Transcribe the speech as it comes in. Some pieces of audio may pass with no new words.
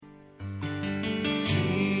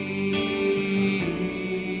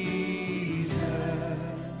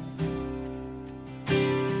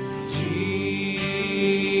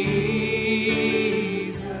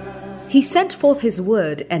He sent forth his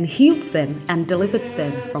word and healed them and delivered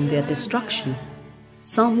them from their destruction.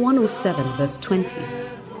 Psalm 107 verse 20.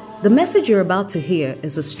 The message you're about to hear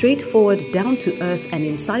is a straightforward, down-to-earth and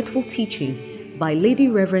insightful teaching by Lady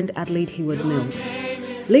Reverend Adelaide Heward Mills.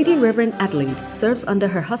 Lady Reverend Adelaide serves under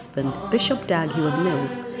her husband, Bishop Dag Heward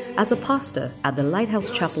Mills, as a pastor at the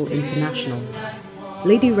Lighthouse Chapel International.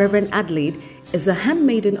 Lady Reverend Adelaide is a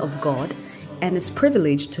handmaiden of God and is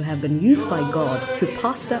privileged to have been used by God to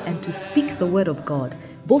pastor and to speak the word of God,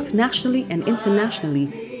 both nationally and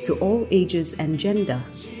internationally, to all ages and gender.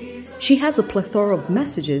 She has a plethora of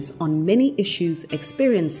messages on many issues,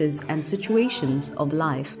 experiences, and situations of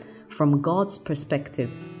life from God's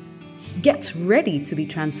perspective. Get ready to be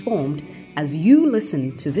transformed as you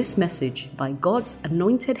listen to this message by God's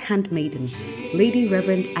anointed handmaiden, Lady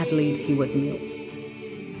Reverend Adelaide Heward Mills.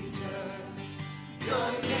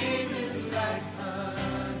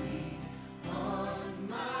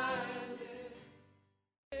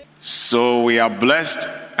 So we are blessed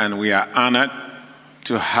and we are honored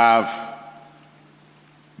to have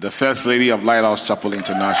the First Lady of Lighthouse Chapel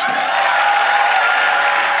International.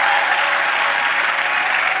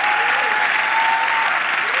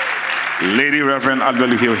 Lady Reverend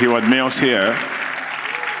Adelaide Heward Mills here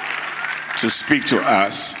to speak to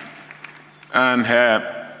us. And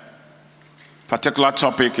her particular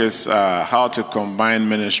topic is how to combine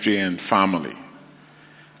ministry and family.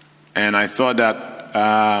 And I thought that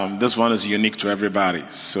this one is unique to everybody.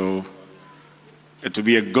 So it would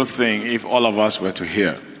be a good thing if all of us were to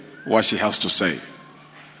hear what she has to say.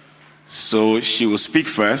 So she will speak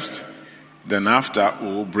first, then after we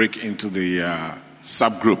will break into the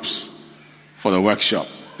subgroups for the workshop.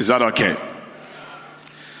 Is that okay?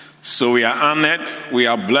 So we are honored, we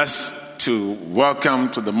are blessed to welcome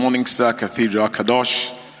to the Morning Star Cathedral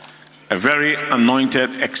Kadosh a very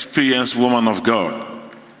anointed, experienced woman of God.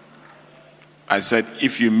 I said,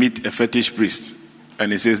 if you meet a fetish priest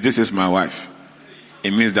and he says, this is my wife,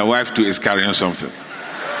 it means the wife too is carrying something.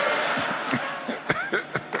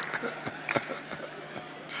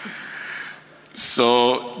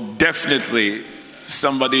 So definitely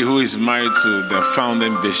somebody who is married to the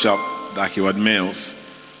founding bishop, Dag Heward Mills,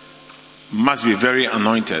 must be very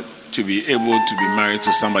anointed to be able to be married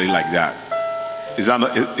to somebody like that. Is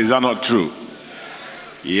that not true?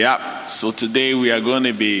 Yeah. So today we are going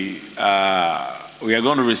to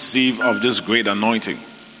receive of this great anointing.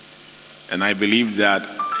 And I believe that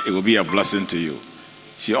it will be a blessing to you.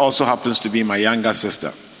 She also happens to be my younger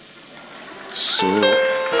sister. So,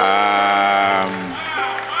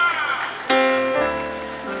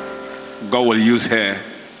 God will use her.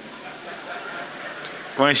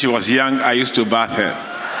 When she was young, I used to bath her.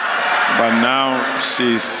 But now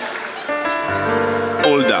she's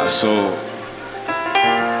older, so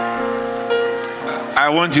I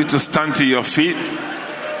want you to stand to your feet.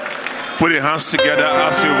 Put your hands together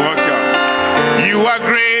as we welcome. You are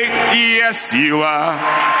great, yes you are,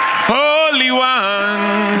 Holy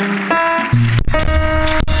One.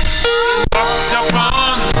 Walked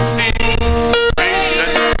upon the sea, praise the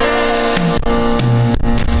Lord.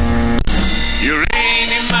 You reign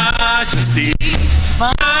in majesty,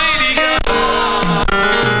 mighty God.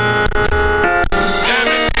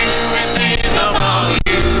 Everything written about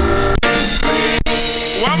you is great.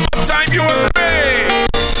 One more time, you are great.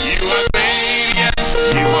 You are great,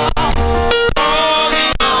 yes you are.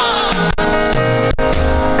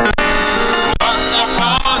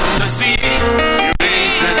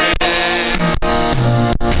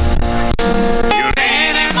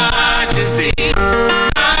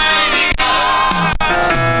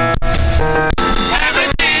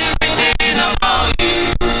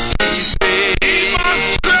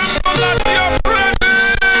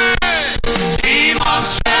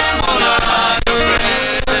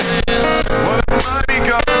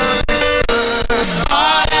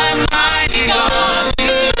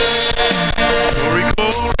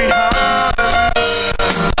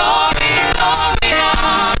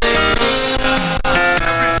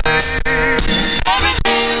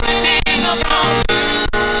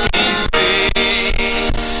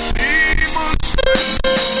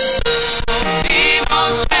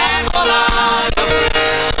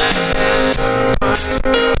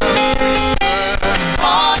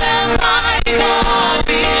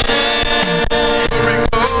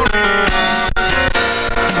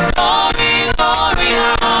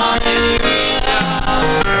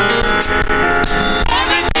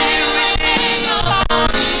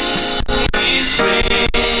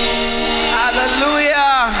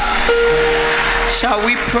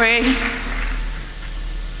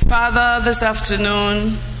 Father, this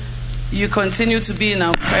afternoon, you continue to be in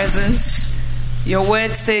our presence. Your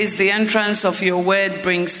word says the entrance of your word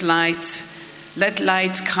brings light. Let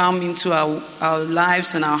light come into our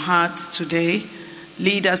lives and our hearts today.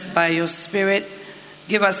 Lead us by your Spirit.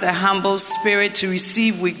 Give us a humble spirit to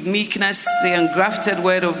receive with meekness the engrafted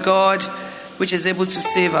word of God, which is able to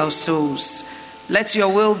save our souls. Let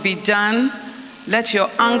your will be done. Let your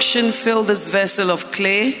unction fill this vessel of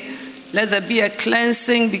clay. Let there be a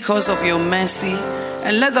cleansing because of your mercy.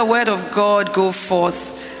 And let the word of God go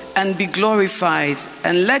forth and be glorified.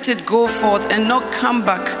 And let it go forth and not come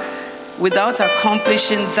back without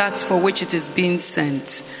accomplishing that for which it is being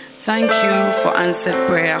sent. Thank you for answered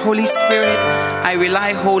prayer. Holy Spirit, I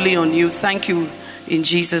rely wholly on you. Thank you in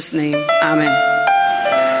Jesus' name.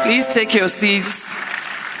 Amen. Please take your seats.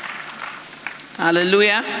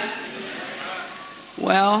 Hallelujah.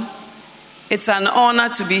 Well, it's an honor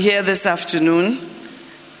to be here this afternoon,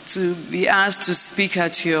 to be asked to speak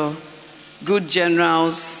at your Good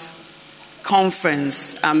Generals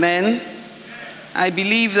Conference. Amen. I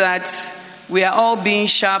believe that we are all being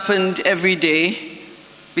sharpened every day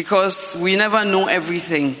because we never know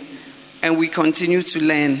everything and we continue to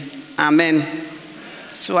learn. Amen.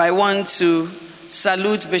 So I want to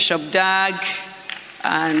salute Bishop Dag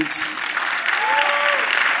and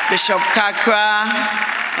Bishop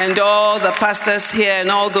Kakra and all the pastors here and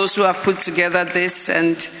all those who have put together this.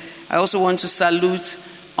 And I also want to salute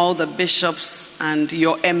all the bishops and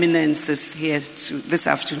your eminences here this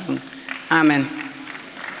afternoon. Amen.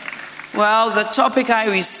 Well, the topic I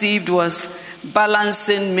received was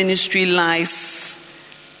balancing ministry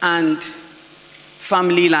life and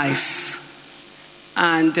family life.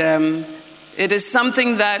 And it is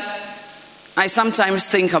something that I sometimes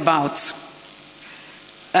think about.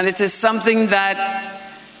 And it is something that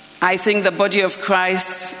I think the body of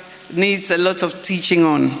Christ needs a lot of teaching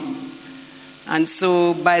on. And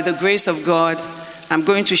so, by the grace of God, I'm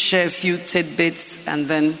going to share a few tidbits and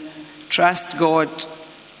then trust God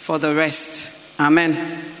for the rest.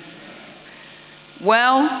 Amen.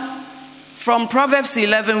 Well, from Proverbs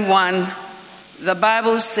 11:1, the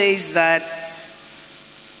Bible says that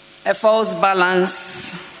a false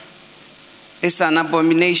balance is an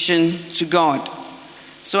abomination to God.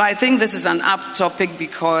 So I think this is an apt topic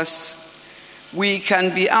because we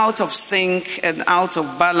can be out of sync and out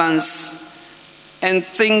of balance and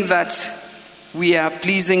think that we are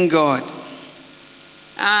pleasing God.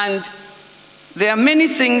 And there are many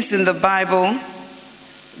things in the Bible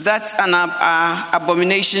that are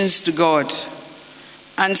abominations to God.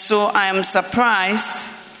 And so I am surprised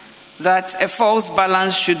that a false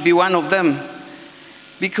balance should be one of them,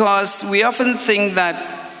 because we often think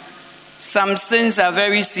that some sins are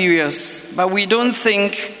very serious, but we don't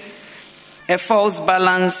think a false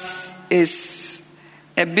balance is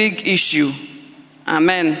a big issue.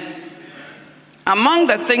 Amen. Among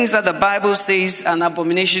the things that the Bible says an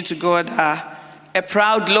abomination to God are a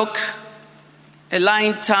proud look, a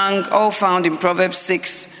lying tongue, all found in Proverbs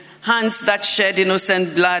 6, hands that shed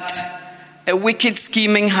innocent blood, a wicked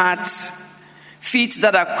scheming heart, feet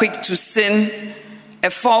that are quick to sin,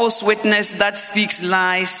 a false witness that speaks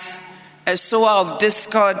lies, a sower of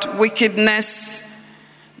discord, wickedness,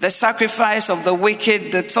 the sacrifice of the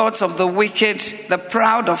wicked, the thoughts of the wicked, the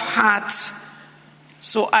proud of heart.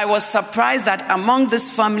 So I was surprised that among this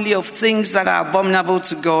family of things that are abominable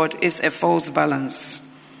to God is a false balance.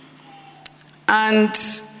 And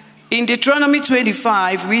in Deuteronomy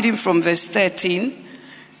 25, reading from verse 13,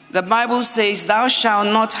 the Bible says, "Thou shalt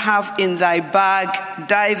not have in thy bag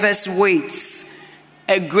diverse weights,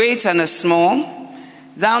 a great and a small.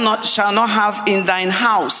 Thou shalt not have in thine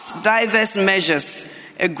house diverse measures,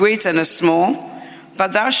 a great and a small,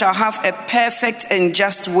 but thou shalt have a perfect and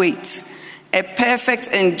just weight. A perfect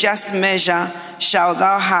and just measure shalt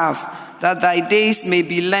thou have, that thy days may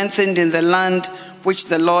be lengthened in the land which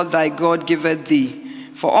the Lord thy God giveth thee.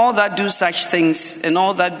 For all that do such things, and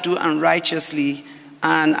all that do unrighteously,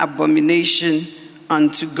 are an abomination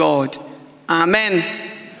unto God." Amen.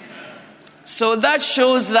 So that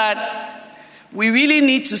shows that we really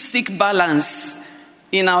need to seek balance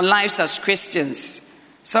in our lives as Christians.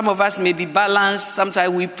 Some of us may be balanced.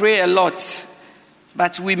 Sometimes we pray a lot,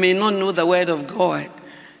 but we may not know the word of God.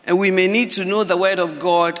 And we may need to know the word of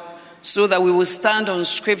God so that we will stand on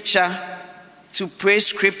scripture to pray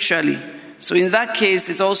scripturally. So in that case,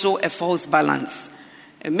 it's also a false balance.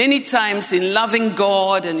 And many times in loving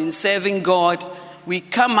God and in serving God, we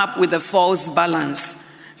come up with a false balance.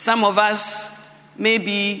 Some of us may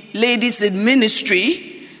be ladies in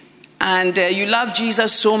ministry, and you love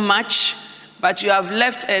Jesus so much, but you have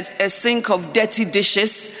left a sink of dirty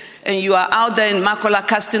dishes, and you are out there in Makola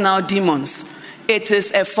casting out demons. It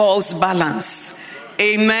is a false balance.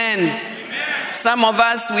 Amen. Amen. Some of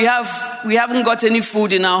us, we haven't got any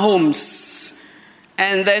food in our homes.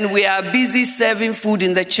 And then we are busy serving food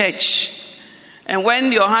in the church. And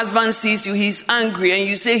when your husband sees you, he's angry and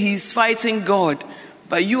you say he's fighting God.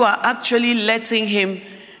 But you are actually letting him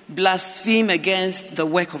blaspheme against the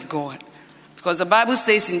work of God. Because the Bible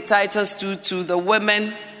says in Titus 2, the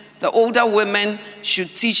women, the older women should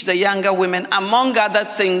teach the younger women, among other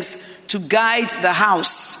things, to guide the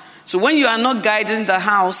house. So when you are not guiding the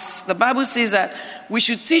house, the Bible says that we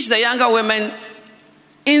should teach the younger women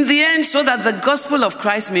in the end so that the gospel of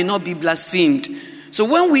Christ may not be blasphemed. So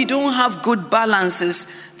when we don't have good balances,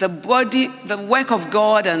 the work of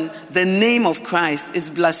God and the name of Christ is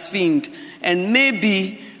blasphemed. And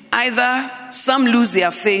maybe either some lose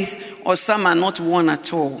their faith or some are not won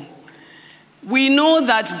at all. We know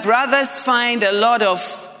that brothers find a lot of,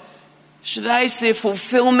 should I say,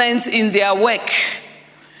 fulfillment in their work.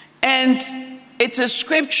 And it is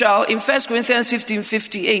scriptural in 1 Corinthians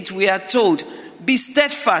 15:58, we are told, be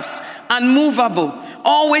steadfast, unmovable,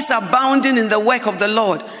 always abounding in the work of the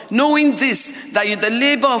Lord, knowing this, that your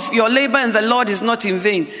labor in the Lord is not in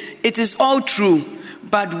vain. It is all true,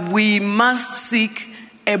 but we must seek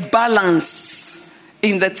a balance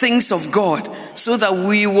in the things of God so that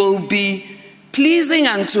we will be pleasing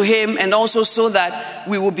unto him and also so that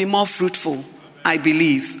we will be more fruitful, I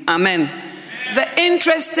believe. Amen. The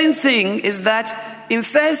interesting thing is that in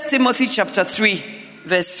 1 Timothy chapter 3,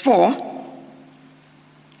 verse 4,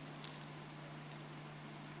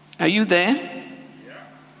 are you there?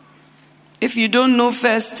 If you don't know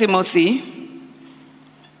 1 Timothy,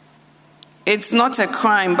 it's not a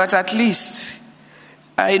crime, but at least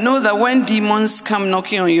I know that when demons come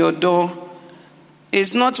knocking on your door,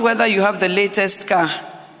 it's not whether you have the latest car,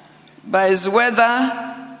 but it's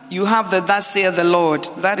whether you have the thus saith the Lord.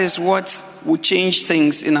 That is what will change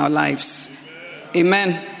things in our lives.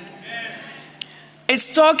 Amen.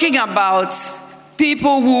 It's talking about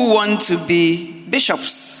people who want to be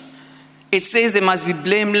bishops. It says they must be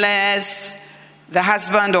blameless, the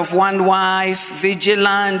husband of one wife,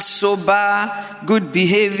 vigilant, sober, good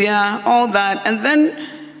behavior, all that. And then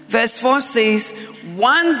verse 4 says,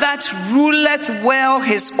 one that ruleth well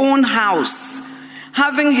his own house,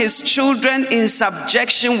 having his children in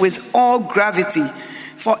subjection with all gravity.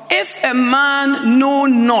 For if a man know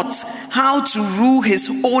not how to rule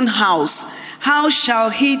his own house, how shall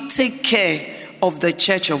he take care of the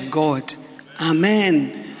church of God?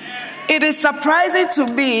 Amen. It is surprising to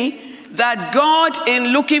me that God, in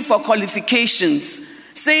looking for qualifications,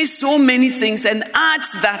 says so many things and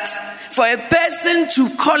adds that for a person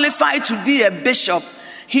to qualify to be a bishop,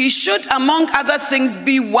 he should, among other things,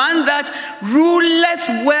 be one that ruleth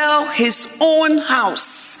well his own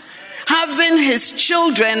house, having his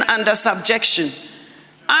children under subjection.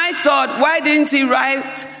 I thought, why didn't he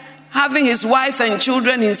write having his wife and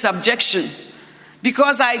children in subjection?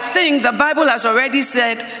 Because I think the Bible has already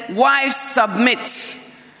said, wives submit.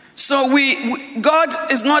 So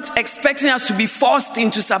God is not expecting us to be forced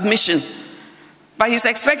into submission, but he's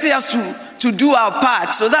expecting us to do our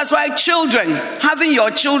part. So that's why children, having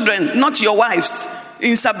your children, not your wives,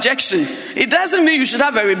 in subjection. It doesn't mean you should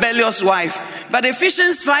have a rebellious wife. But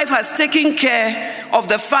Ephesians 5 has taken care of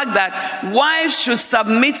the fact that wives should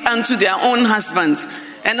submit unto their own husbands.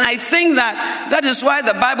 And I think that is why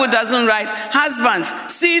the Bible doesn't write, husbands,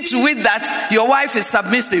 see to it that your wife is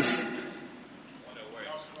submissive.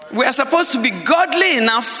 We are supposed to be godly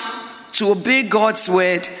enough to obey God's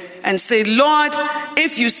word and say, Lord,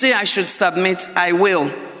 if you say I should submit, I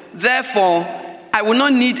will. Therefore, I will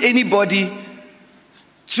not need anybody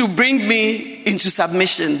to bring me into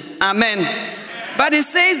submission. Amen. But it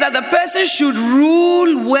says that the person should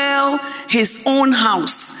rule well his own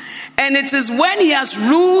house. And it is when he has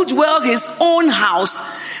ruled well his own house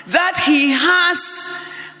that he has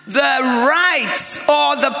the right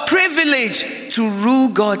or the privilege to rule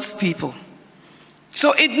God's people.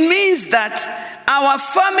 So it means that our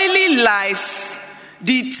family life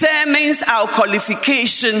determines our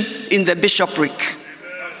qualification in the bishopric.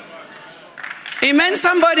 Amen,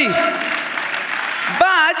 somebody?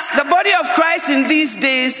 But the body of Christ in these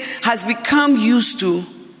days has become used to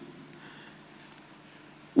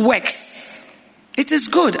works. It is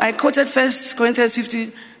good. I quoted 1 Corinthians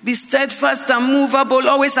 15, be steadfast, unmovable,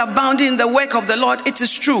 always abounding in the work of the Lord. It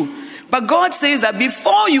is true. But God says that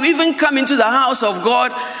before you even come into the house of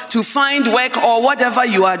God to find work or whatever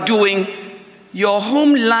you are doing, your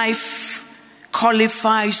home life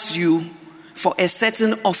qualifies you for a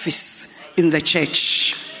certain office in the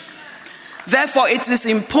church. Therefore, it is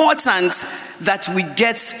important that we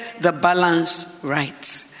get the balance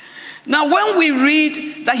right. Now, when we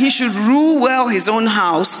read that he should rule well his own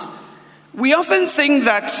house, We often think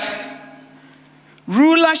that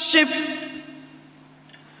rulership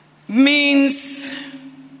means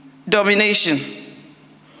domination,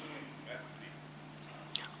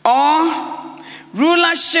 or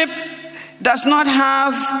rulership does not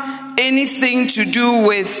have anything to do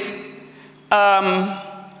with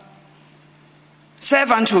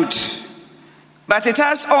servanthood, but it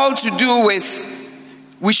has all to do with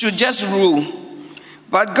we should just rule.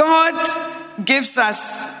 But God gives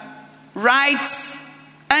us rights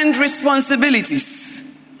and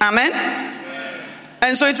responsibilities. Amen?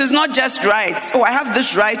 And so it is not just rights. Oh, I have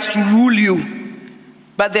this right to rule you.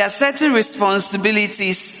 But there are certain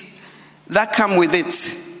responsibilities that come with it,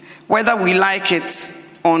 whether we like it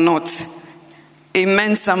or not.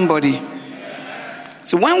 Amen, somebody.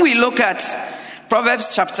 So when we look at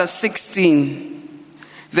Proverbs chapter 16,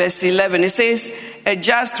 verse 11, it says, a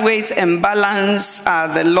just weight and balance are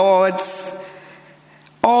the Lord's.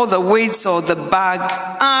 All the weights of the bag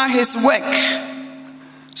are his work.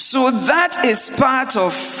 So that is part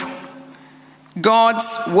of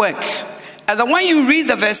God's work. And then when you read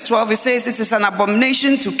the verse 12, it says, it is an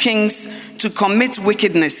abomination to kings to commit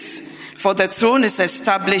wickedness, for the throne is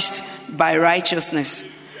established by righteousness.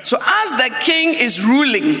 So as the king is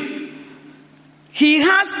ruling, he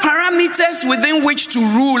has parameters within which to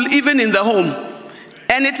rule, even in the home.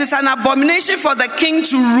 And it is an abomination for the king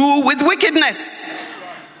to rule with wickedness.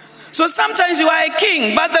 So sometimes you are a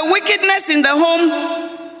king, but the wickedness in the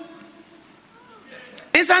home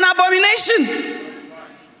is an abomination.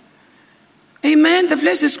 Amen. The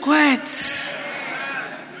place is quiet.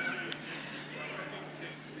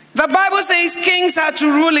 The Bible says kings are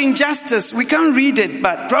to rule in justice. We can't read it,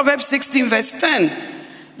 but Proverbs 16 verse 10.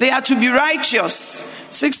 They are to be righteous.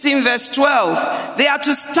 16 verse 12. They are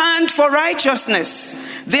to stand for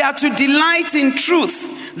righteousness. They are to delight in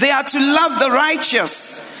truth. They are to love the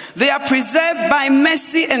righteous. They are preserved by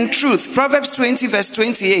mercy and truth. Proverbs 20 verse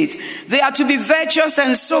 28. They are to be virtuous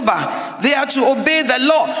and sober. They are to obey the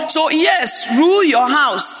law. So yes, rule your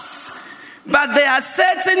house. But there are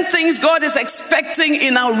certain things God is expecting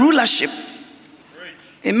in our rulership.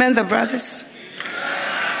 Amen, the brothers.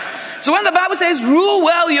 So when the Bible says rule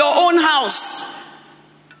well your own house,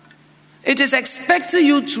 it is expecting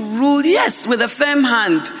you to rule, yes, with a firm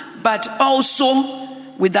hand, but also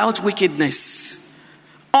without wickedness.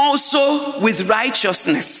 Also with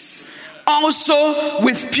righteousness. Also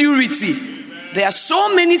with purity. There are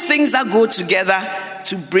so many things that go together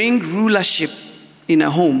to bring rulership in a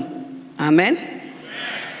home. Amen?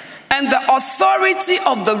 And the authority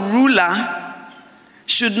of the ruler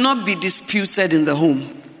should not be disputed in the home.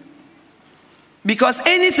 Because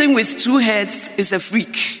anything with two heads is a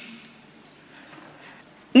freak.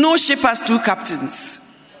 No ship has two captains.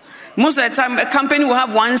 Most of the time, a company will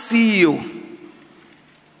have one CEO.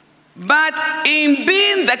 But in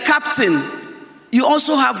being the captain, you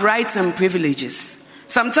also have rights and privileges.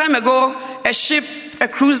 Some time ago, a ship, a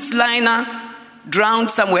cruise liner, drowned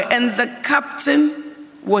somewhere, and the captain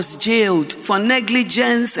was jailed for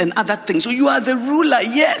negligence and other things. So you are the ruler,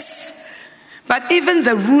 yes. But even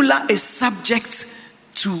the ruler is subject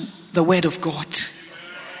to the word of God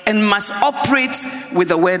and must operate with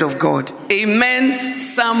the word of God. Amen,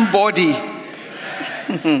 somebody.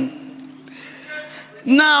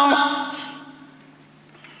 Now,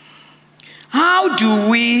 how do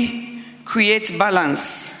we create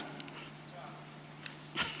balance?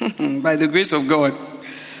 By the grace of God.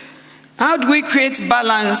 How do we create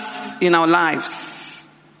balance in our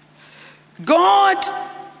lives? God,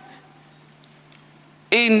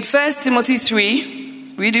 in 1 Timothy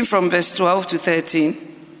 3, reading from verse 12 to 13,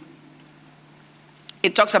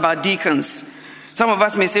 it talks about deacons. Some of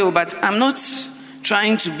us may say, oh, but I'm not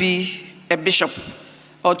trying to be a bishop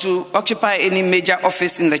or to occupy any major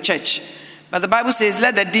office in the church. But the Bible says,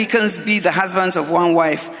 let the deacons be the husbands of one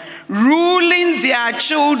wife, ruling their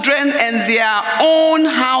children and their own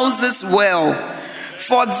houses well.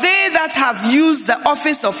 For they that have used the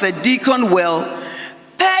office of a deacon well,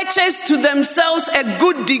 purchase to themselves a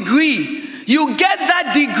good degree. You get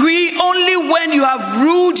that degree only when you have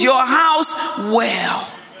ruled your house well.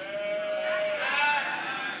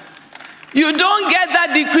 You don't get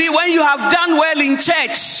that degree when you have done well in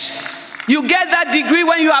church. You get that degree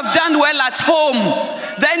when you have done well at home.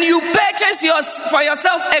 Then you purchase for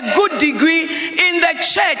yourself a good degree in the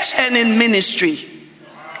church and in ministry.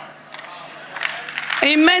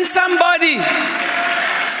 Amen, somebody.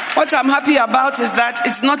 What I'm happy about is that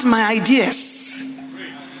it's not my ideas,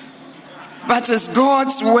 but it's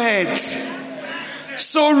God's word.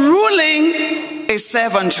 So ruling is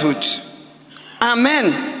servanthood.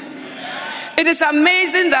 Amen. It is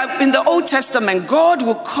amazing that in the Old Testament, God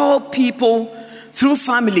will call people through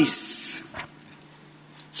families.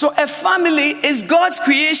 So a family is God's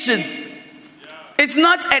creation. It's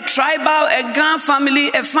not a tribal, a Gan family,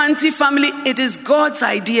 a Fanti family. It is God's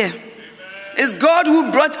idea. It's God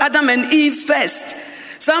who brought Adam and Eve first.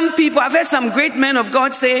 Some people, I've heard some great men of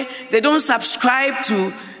God say they don't subscribe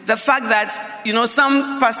to the fact that,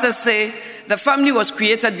 some pastors say the family was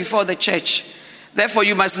created before the church. Therefore,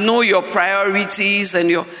 you must know your priorities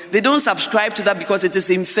they don't subscribe to that because it is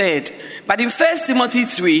inferred. But in 1 Timothy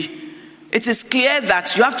 3, it is clear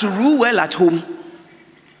that you have to rule well at home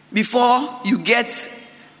before you get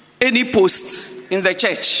any post in the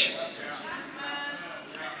church.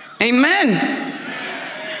 Amen.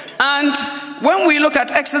 And when we look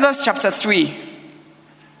at Exodus chapter 3,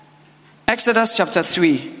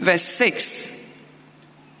 verse 6.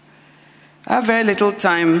 I have very little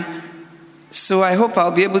time, so I hope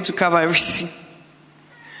I'll be able to cover everything.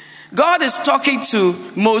 God is talking to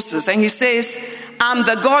Moses and he says, I'm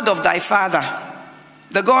the God of thy father,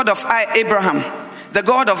 the God of Abraham, the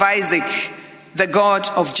God of Isaac, the God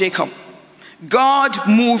of Jacob. God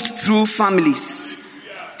moved through families.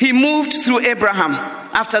 He moved through Abraham,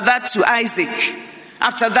 after that to Isaac,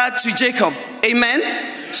 after that to Jacob.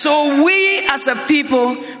 Amen? So we as a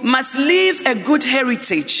people must leave a good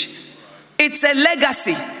heritage. It's a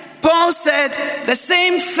legacy. Paul said, the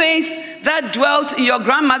same faith that dwelt in your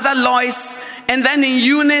grandmother Lois, and then in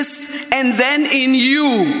Eunice, and then in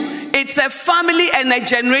you. It's a family and a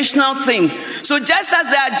generational thing. So just as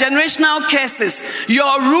there are generational curses,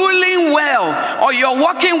 your ruling well or your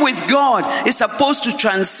walking with God is supposed to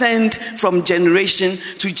transcend from generation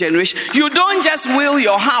to generation. You don't just will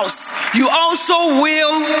your house, you also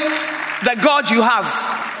will the God you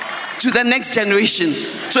have to the next generation.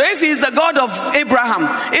 So if he's the God of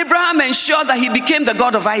Abraham ensured that he became the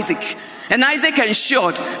God of Isaac. And Isaac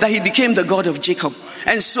ensured that he became the God of Jacob.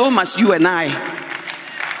 And so must you and I,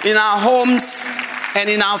 in our homes and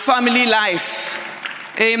in our family life.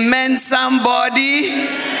 Amen, somebody?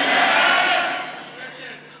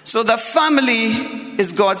 So the family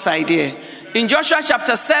is God's idea. In Joshua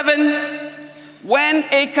chapter 7, when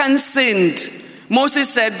Achan sinned, Moses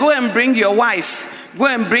said, go and bring your wife, go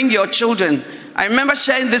and bring your children. I remember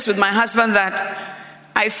sharing this with my husband that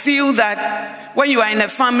I feel that when you are in a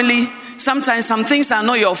family, sometimes some things are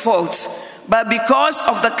not your fault. But because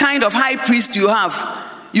of the kind of high priest you have,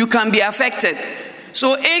 you can be affected.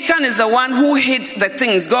 So Achan is the one who hid the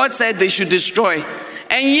things God said they should destroy.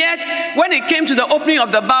 And yet, when it came to the opening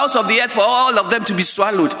of the bowels of the earth for all of them to be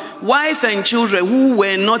swallowed, wife and children who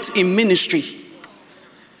were not in ministry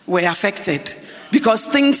were affected. Because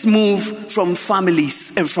things move from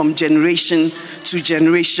families and from generation to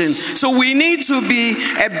generation. So we need to be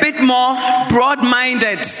a bit more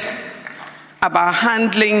broad-minded about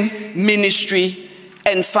handling ministry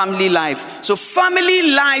and family life. So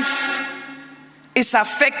family life is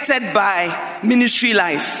affected by ministry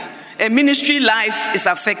life. And ministry life is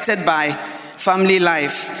affected by family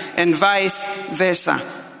life and vice versa.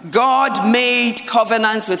 God made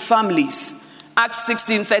covenants with families. Acts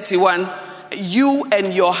 16:31, you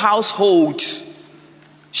and your household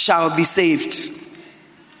shall be saved.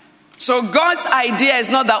 So God's idea is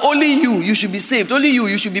not that only you should be saved, only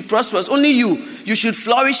you should be prosperous, only you should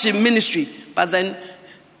flourish in ministry. But then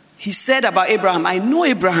he said about Abraham, I know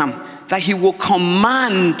Abraham, that he will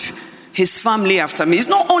command his family after me. It's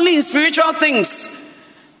not only in spiritual things,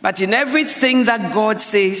 but in everything that God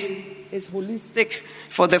says is holistic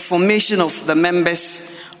for the formation of the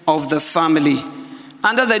members of the family.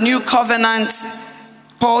 Under the new covenant,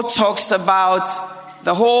 Paul talks about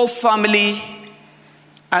the whole family,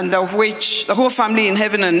 under which the whole family in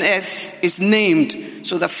heaven and earth is named.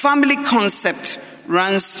 So the family concept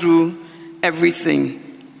runs through everything.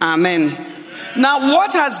 Amen. Now,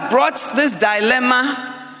 what has brought this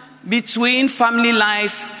dilemma between family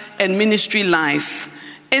life and ministry life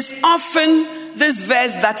is often this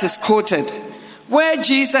verse that is quoted, where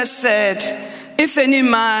Jesus said, if any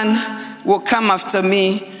man will come after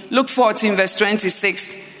me, Luke 14 verse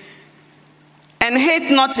 26, and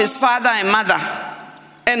hate not his father and mother,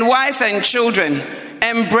 and wife and children,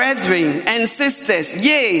 and brethren and sisters,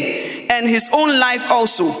 yea, and his own life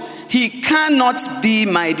also, he cannot be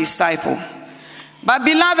my disciple. But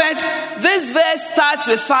beloved, this verse starts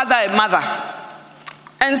with father and mother.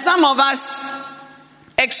 And some of us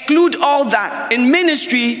exclude all that. In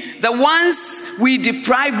ministry, the ones we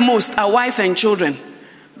deprive most are wife and children.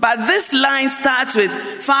 But this line starts with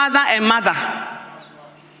father and mother.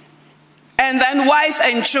 And then wife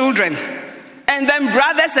and children. And then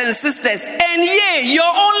brothers and sisters. And yea, your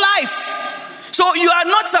own life. So So you are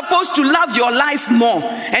not supposed to love your life more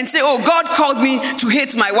and say, oh, God called me to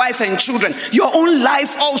hate my wife and children. Your own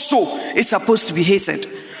life also is supposed to be hated.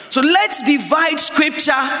 So let's divide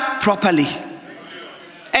scripture properly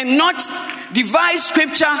and not divide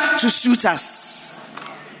scripture to suit us.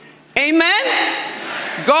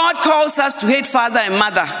 Amen? God calls us to hate father and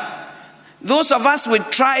mother. Those of us with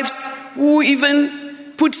tribes who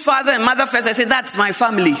even put father and mother first, I say, that's my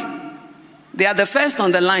family. They are the first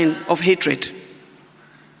on the line of hatred.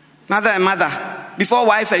 Mother and mother, before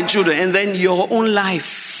wife and children, and then your own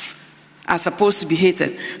life are supposed to be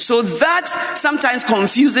hated. So that sometimes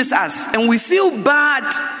confuses us, and we feel bad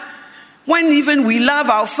when even we love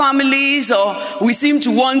our families or we seem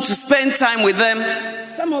to want to spend time with them.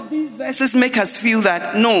 Some of these verses make us feel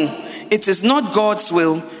that, no, it is not God's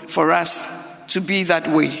will for us to be that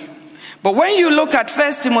way. But when you look at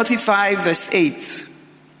 1 Timothy 5 verse 8,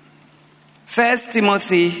 1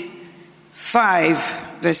 Timothy 5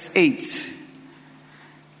 verse 8.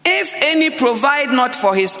 If any provide not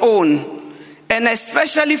for his own, and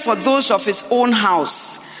especially for those of his own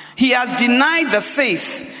house, he has denied the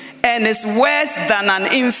faith and is worse than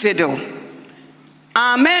an infidel.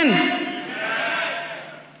 Amen.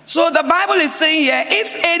 So the Bible is saying here,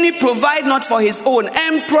 if any provide not for his own,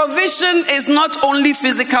 and provision is not only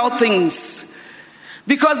physical things,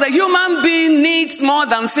 because a human being needs more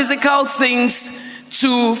than physical things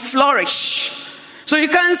to flourish. So you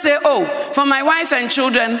can't say, oh, for my wife and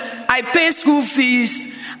children, I pay school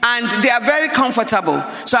fees and they are very comfortable,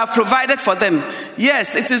 so I've provided for them.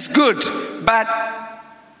 Yes, it is good, but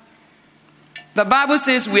the Bible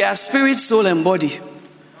says we are spirit, soul, and body.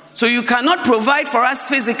 So you cannot provide for us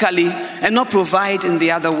physically and not provide in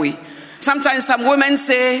the other way. Sometimes some women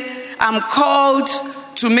say, I'm called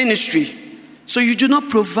to ministry. So you do not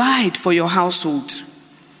provide for your household.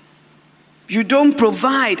 You don't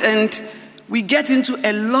provide, and we get into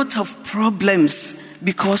a lot of problems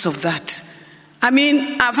because of that. I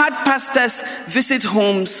mean, I've had pastors visit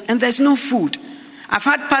homes and there's no food. I've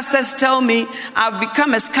had pastors tell me I've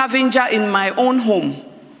become a scavenger in my own home.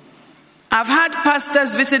 I've had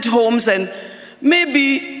pastors visit homes, and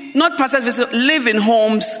maybe not pastors visit, live in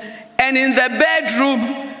homes, and in the bedroom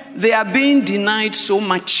they are being denied so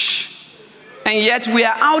much. And yet we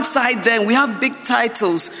are outside there, we have big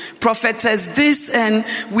titles, prophetess this, and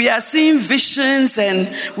we are seeing visions,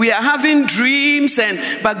 and we are having dreams,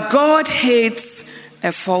 but God hates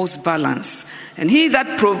a false balance. And he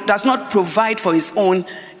that does not provide for his own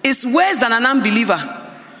is worse than an unbeliever.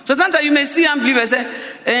 So sometimes you may see unbelievers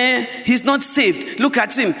say, he's not saved. Look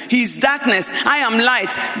at him. He's darkness. I am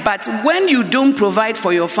light. But when you don't provide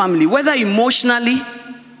for your family, whether emotionally,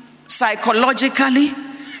 psychologically,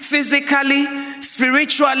 physically,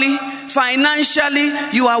 spiritually, financially,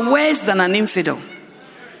 you are worse than an infidel.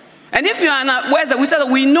 And if you are not worse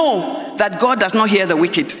than, we know that God does not hear the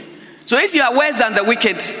wicked. So if you are worse than the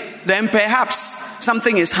wicked, then perhaps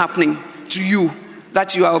something is happening to you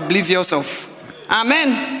that you are oblivious of.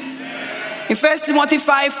 Amen. In 1 Timothy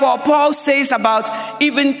 5:4, Paul says about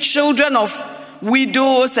even children of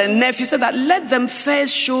widows and nephews, said that let them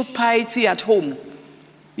first show piety at home.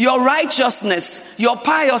 Your righteousness, your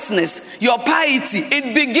piousness, your piety,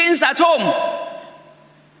 it begins at home.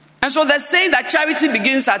 And so the saying that charity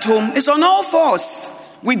begins at home is on all fours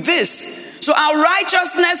with this. So our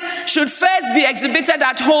righteousness should first be exhibited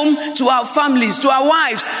at home to our families, to our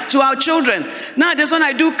wives, to our children. Nowadays when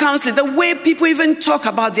I do counseling, the way people even talk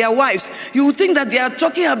about their wives, you would think that they are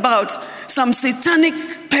talking about some satanic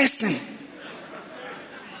person.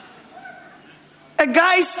 A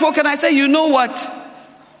guy spoke and I said, you know what?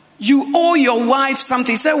 You owe your wife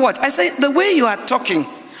something. He said, what? I said, the way you are talking,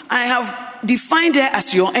 I have defined her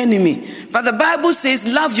as your enemy. But the Bible says,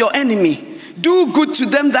 love your enemy. Do good to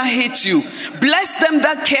them that hate you. Bless them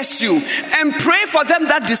that curse you. And pray for them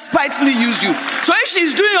that despitefully use you. So if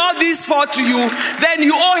she's doing all these for to you, then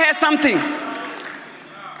you owe her something.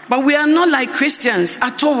 But we are not like Christians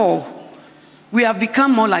at all. We have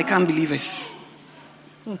become more like unbelievers.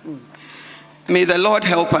 May the Lord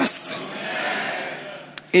help us.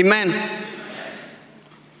 Amen.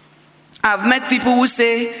 I've met people who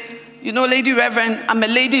say, you know, Lady Reverend, I'm a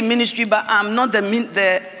lady in ministry, but I'm not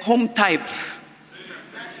the home type.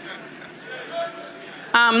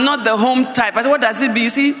 I'm not the home type. I said, what does it mean? You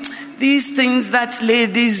see, these things that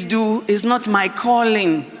ladies do is not my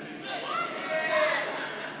calling.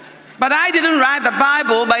 But I didn't write the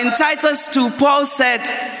Bible, but in Titus 2, Paul said,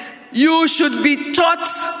 you should be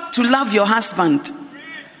taught to love your husband.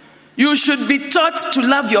 You should be taught to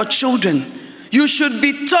love your children. You should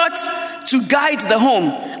be taught to guide the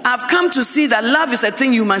home. I've come to see that love is a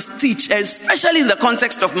thing you must teach, especially in the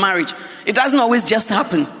context of marriage. It doesn't always just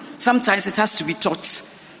happen. Sometimes it has to be taught.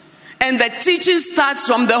 And the teaching starts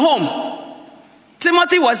from the home.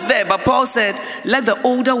 Timothy was there, but Paul said, let the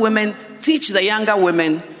older women teach the younger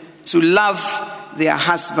women to love their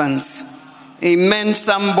husbands. Amen,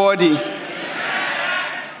 somebody.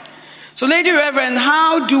 So, Lady Reverend,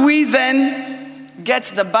 how do we then get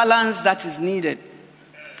the balance that is needed?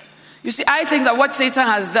 You see, I think that what Satan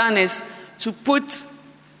has done is to put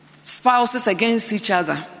spouses against each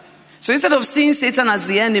other. So instead of seeing Satan as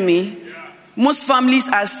the enemy, most families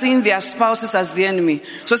are seeing their spouses as the enemy.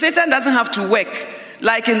 So Satan doesn't have to work.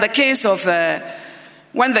 Like in the case of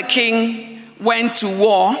when the king went to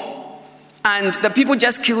war and the people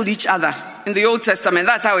just killed each other. In the Old Testament,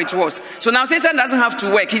 that's how it was. So now Satan doesn't have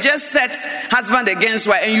to work. He just sets husband against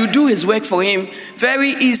wife, and you do his work for him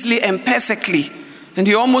very easily and perfectly. And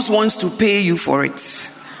he almost wants to pay you for it.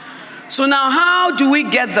 So now how do we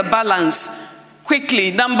get the balance? Quickly,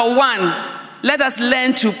 number one, let us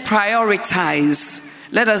learn to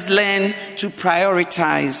prioritize. Let us learn to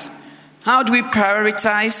prioritize. How do we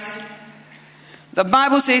prioritize? The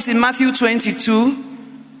Bible says in Matthew 22,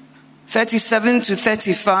 37 to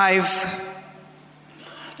 35,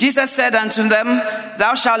 Jesus said unto them,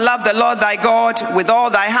 thou shalt love the Lord thy God with all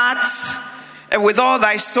thy heart, and with all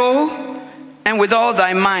thy soul, and with all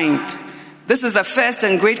thy mind. This is the first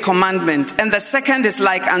and great commandment. And the second is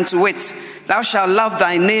like unto it, thou shalt love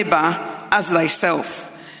thy neighbor as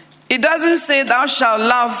thyself. It doesn't say thou shalt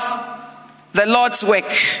love the Lord's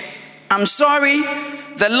work. I'm sorry,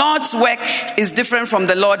 the Lord's work is different from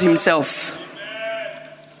the Lord himself.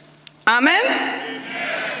 Amen?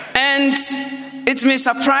 And it may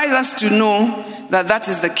surprise us to know that that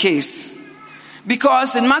is the case.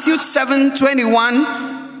 Because in Matthew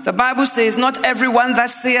 7:21, the Bible says, not everyone that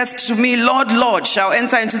saith to me, Lord, Lord, shall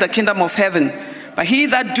enter into the kingdom of heaven, but he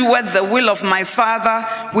that doeth the will of my Father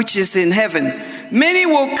which is in heaven. Many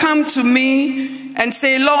will come to me and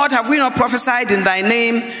say, Lord, have we not prophesied in thy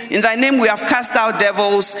name? In thy name we have cast out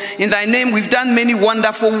devils. In thy name we've done many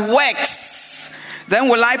wonderful works. Then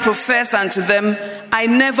will I profess unto them, I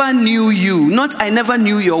never knew you. Not I never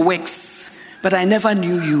knew your works, but I never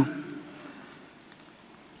knew you.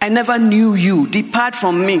 I never knew you. Depart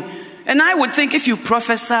from me. And I would think if you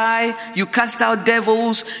prophesy, you cast out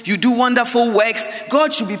devils, you do wonderful works,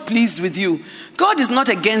 God should be pleased with you. God is not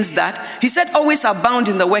against that. He said always abound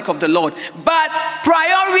in the work of the Lord. But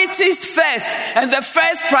priorities first. And the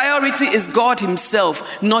first priority is God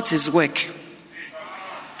himself, not his work.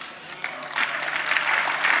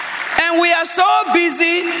 And we are so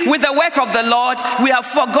busy with the work of the Lord, we have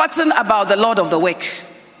forgotten about the Lord of the work.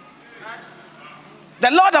 The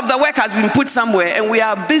Lord of the work has been put somewhere, and we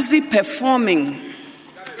are busy performing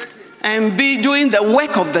and be doing the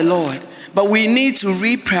work of the Lord. But we need to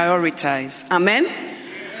reprioritize. Amen?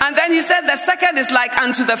 And then he said the second is like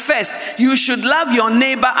unto the first. You should love your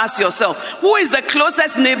neighbor as yourself. Who is the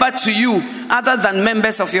closest neighbor to you other than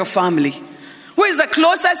members of your family? Who is the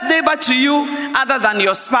closest neighbor to you other than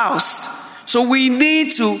your spouse? So we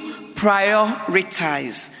need to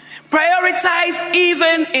prioritize. Prioritize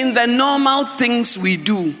even in the normal things we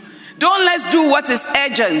do. Don't let's do what is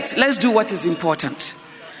urgent. Let's do what is important.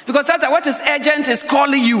 Because that's what is urgent is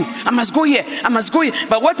calling you. I must go here. I must go here.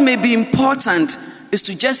 But what may be important is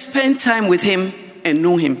to just spend time with him and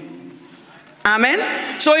know him.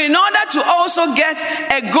 Amen. So in order to also get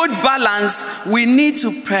a good balance, we need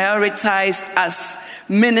to prioritize as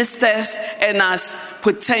ministers and as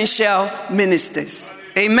potential ministers.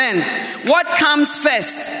 Amen. What comes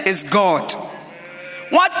first is God.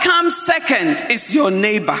 What comes second is your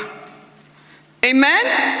neighbor.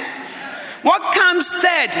 Amen. What comes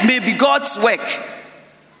third may be God's work.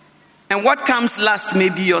 And what comes last may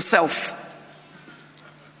be yourself.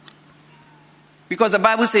 Because the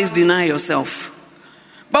Bible says deny yourself.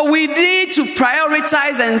 But we need to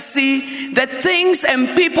prioritize and see the things and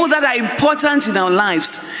people that are important in our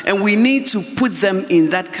lives. And we need to put them in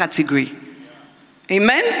that category.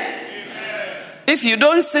 Amen? Amen. If you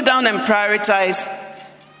don't sit down and prioritize,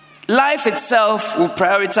 life itself will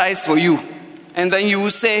prioritize for you. And then you will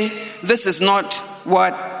say, this is not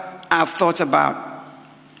what I've thought about.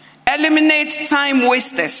 Eliminate time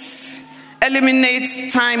wasters. Eliminate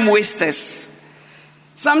time wasters.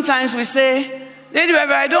 Sometimes we say, Lady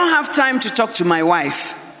Reverend, I don't have time to talk to my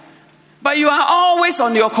wife. But you are always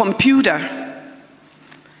on your computer.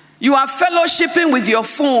 You are fellowshipping with your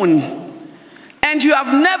phone. And you have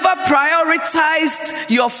never prioritized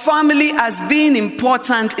your family as being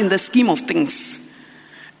important in the scheme of things.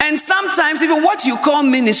 And And sometimes even what you call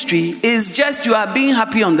ministry is just you are being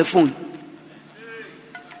happy on the phone.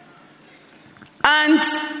 And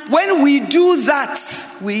when we do that,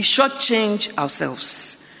 we shortchange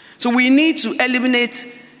ourselves. So we need to eliminate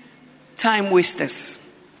time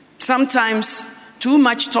wasters. Sometimes too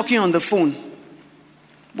much talking on the phone,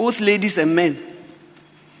 both ladies and men,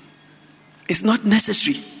 is not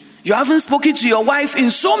necessary. You haven't spoken to your wife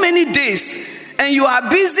in so many days, and you are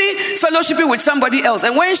busy fellowshipping with somebody else.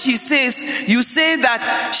 And when she says, you say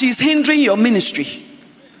that she's hindering your ministry,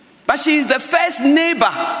 but she is the first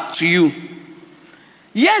neighbor to you.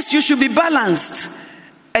 Yes, you should be balanced,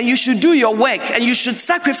 and you should do your work, and you should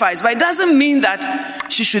sacrifice, but it doesn't mean that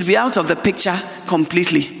she should be out of the picture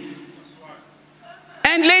completely.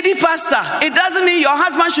 And lady pastor, it doesn't mean your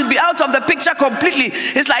husband should be out of the picture completely.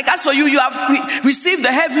 It's like, as for you, you have received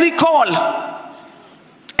the heavenly call.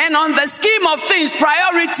 And on the scheme of things,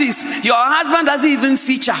 priorities, your husband doesn't even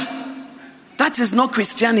feature. That is not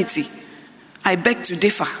Christianity. I beg to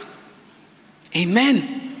differ.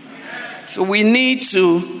 Amen. So we need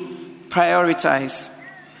to prioritize.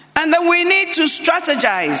 And then we need to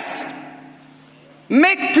strategize.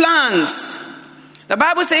 Make plans. The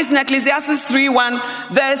Bible says in Ecclesiastes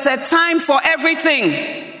 3:1, there's a time for everything.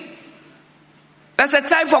 There's a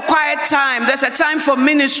time for quiet time. There's a time for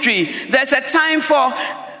ministry. There's a time for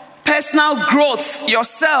personal growth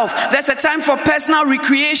yourself. There's a time for personal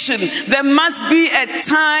recreation. There must be a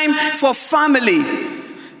time for family.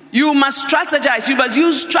 You must strategize. You must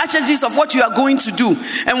use strategies of what you are going to do.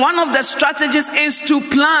 And one of the strategies is to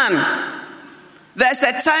plan. There's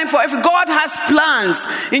a time for every. God has plans.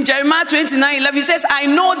 In Jeremiah 29:11, he says, I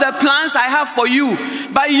know the plans I have for you.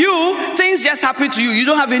 But you, things just happen to you. You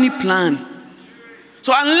don't have any plan.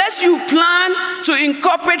 So unless you plan to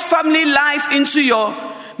incorporate family life into your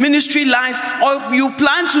ministry life, or you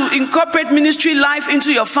plan to incorporate ministry life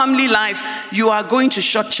into your family life, you are going to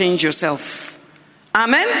shortchange yourself.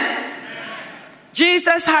 Amen?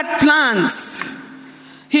 Jesus had plans.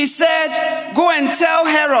 He said, go and tell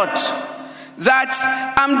Herod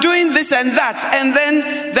that I'm doing this and that, and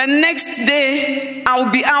then the next day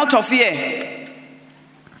I'll be out of here.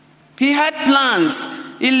 He had plans.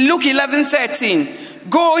 In Luke 11:13,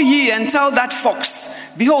 go ye and tell that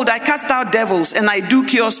fox, behold, I cast out devils, and I do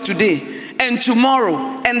cures today, and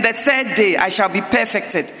tomorrow, and the third day I shall be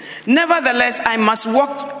perfected. Nevertheless, I must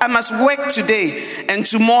work today and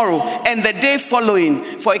tomorrow and the day following,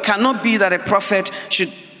 for it cannot be that a prophet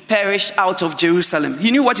should perish out of Jerusalem.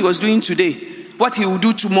 He knew what he was doing today, what he will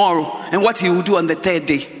do tomorrow, and what he will do on the third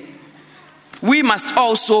day. We must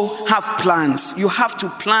also have plans. You have to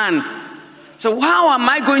plan. So how am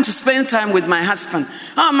I going to spend time with my husband?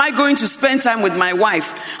 How am I going to spend time with my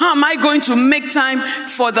wife? How am I going to make time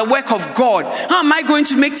for the work of God? How am I going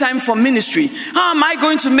to make time for ministry? How am I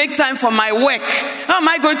going to make time for my work? How am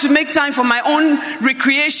I going to make time for my own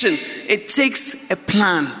recreation? It takes a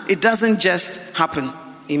plan. It doesn't just happen.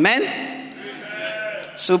 Amen?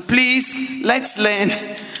 So please, let's learn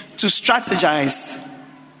to strategize.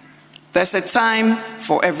 There's a time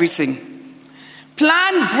for everything.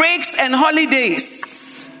 Plan breaks and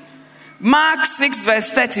holidays. Mark 6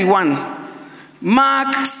 verse 31.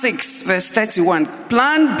 Mark 6 verse 31.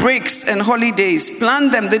 Plan breaks and holidays.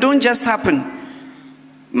 Plan them. They don't just happen.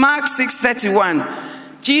 Mark 6:31.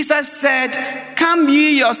 Jesus said, come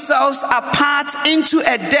ye yourselves apart into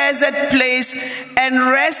a desert place and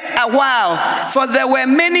rest a while. For there were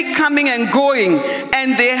many coming and going,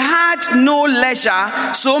 and they had no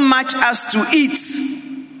leisure so much as to eat.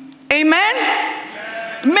 Amen?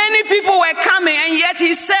 Many people were coming, and yet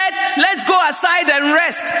he said, let's go aside and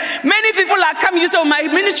rest. Many people are coming. You say, my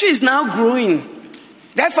ministry is now growing.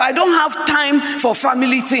 Therefore, I don't have time for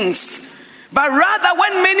family things. But rather,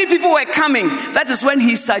 when many people were coming, that is when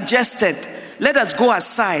he suggested, let us go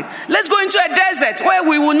aside. Let's go into a desert where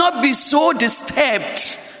we will not be so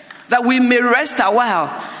disturbed, that we may rest a while.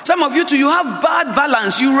 Some of you too, you have bad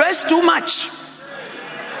balance. You rest too much.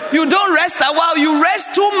 You don't rest a while, you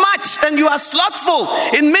rest too much, and you are slothful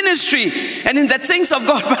in ministry and in the things of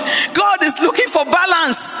God. But God is looking for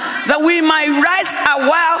balance, that we might rest a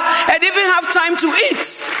while and even have time to eat.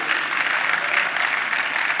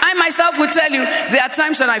 I myself will tell you, there are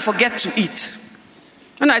times when I forget to eat.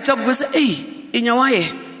 When I tell people, say, hey,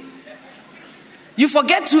 Inyawaye, you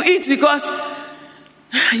forget to eat because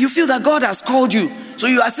you feel that God has called you. So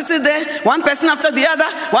you are sitting there, one person after the other,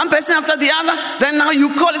 one person after the other. Then now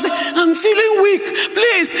you call and say, I'm feeling weak.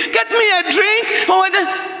 Please get me a drink.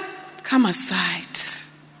 Come aside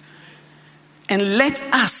and let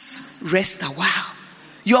us rest a while.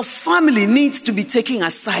 Your family needs to be taken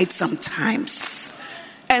aside sometimes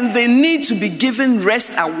and they need to be given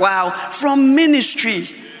rest a while from ministry.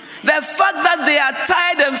 The fact that they are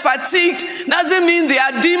tired and fatigued doesn't mean they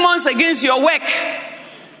are demons against your work.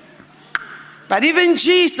 But even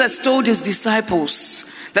Jesus told his disciples,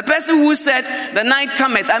 the person who said, the night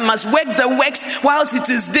cometh, I must work the works whilst it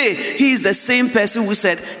is day. He is the same person who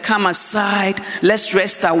said, come aside, let's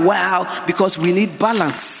rest a while, because we need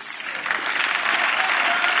balance.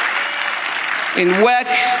 In work,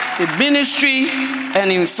 in ministry, and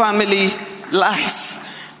in family life.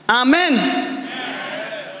 Amen.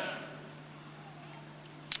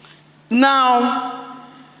 Now,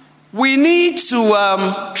 we need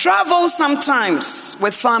to travel sometimes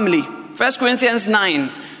with family. 1 Corinthians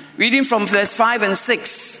 9, reading from verse 5 and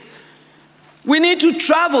 6. We need to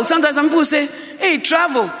travel. Sometimes some people say, hey,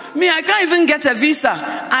 travel. Me, I can't even get a visa.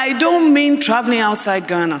 I don't mean traveling outside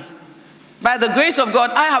Ghana. By the grace of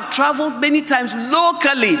God, I have traveled many times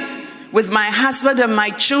locally with my husband and my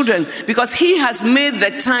children because he has made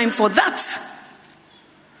the time for that.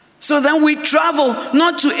 So then we travel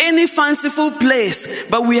not to any fanciful place,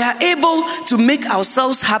 but we are able to make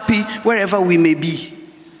ourselves happy wherever we may be.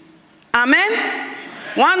 Amen?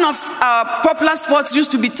 One of our popular spots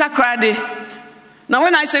used to be Takoradi. Now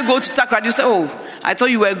when I say go to Takoradi, you say, oh, I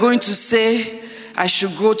thought you were going to say I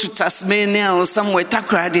should go to Tasmania or somewhere.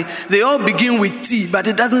 Takoradi. They all begin with T, but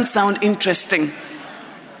it doesn't sound interesting.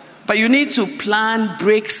 But you need to plan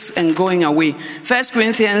breaks and going away. 1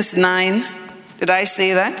 Corinthians 9, did I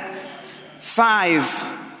say that? 5.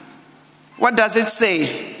 What does it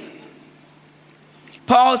say?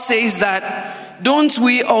 Paul says that, don't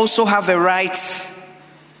we also have a right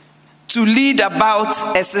to lead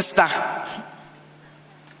about a sister?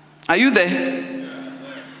 Are you there?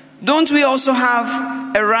 Don't we also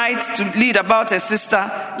have a right to lead about a sister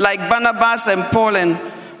like Barnabas and Paul and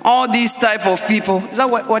all these type of people? Is that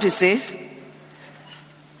what it says?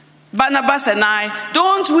 Barnabas and I,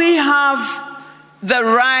 don't we have the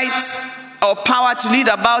right or power to lead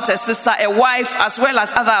about a sister, a wife, as well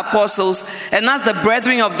as other apostles, and as the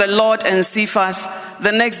brethren of the Lord and Cephas?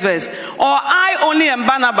 The next verse. Or I only and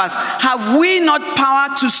Barnabas, have we not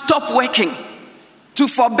power to stop working, to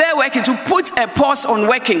forbear working, to put a pause on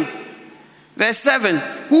working? Verse 7.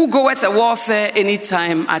 Who goeth a warfare any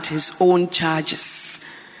time at his own charges?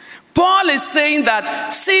 Paul is saying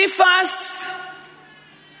that Cephas,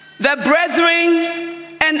 the brethren,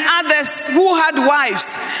 and others who had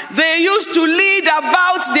wives, they used to lead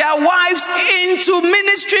about their wives into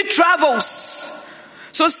ministry travels.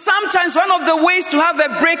 So sometimes one of the ways to have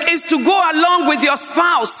a break is to go along with your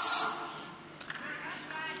spouse.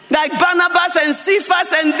 Like Barnabas and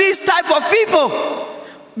Cephas and these type of people.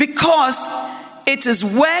 Because it is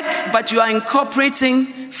work, but you are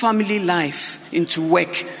incorporating family life into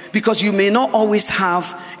work. Because you may not always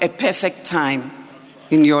have a perfect time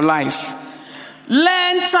in your life.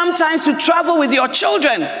 Learn sometimes to travel with your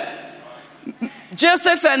children.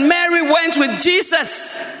 Joseph and Mary went with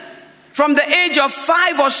Jesus from the age of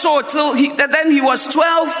 5 or so till then he was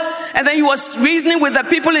 12, and then he was reasoning with the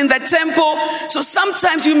people in the temple. So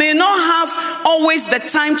sometimes you may not have always the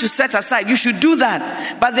time to set aside. You should do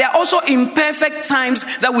that. But there are also imperfect times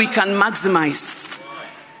that we can maximize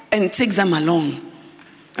and take them along.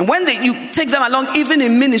 And when you take them along, even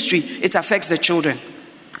in ministry, it affects the children.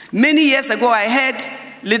 Many years ago, I heard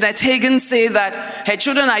Lynette Hagin say that her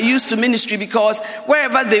children are used to ministry because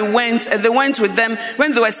wherever they went with them.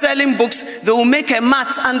 When they were selling books, they will make a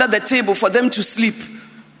mat under the table for them to sleep.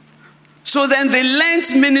 So then they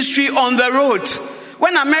learned ministry on the road.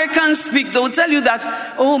 When Americans speak, they will tell you that,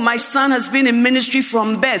 oh, my son has been in ministry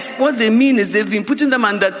from birth. What they mean is they've been putting them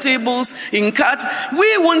under tables, in carts.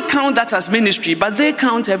 We won't count that as ministry, but they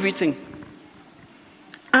count everything.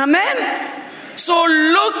 Amen? So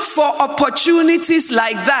look for opportunities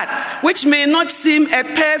like that, which may not seem a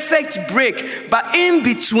perfect break, but in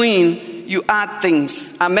between you add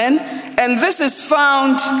things. Amen? And this is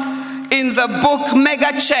found in the book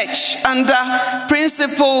Mega Church under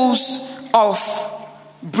Principles of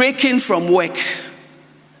Breaking from Work.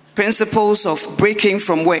 Principles of Breaking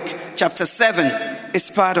from Work. Chapter 7 is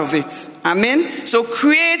part of it. Amen? So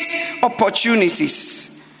create opportunities.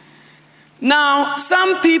 Now,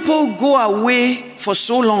 some people go away for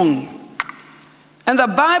so long. And the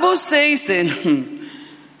Bible says in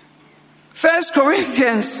 1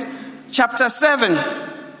 Corinthians chapter 7,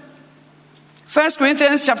 1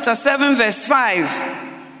 Corinthians chapter 7 verse 5,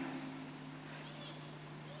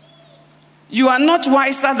 you are not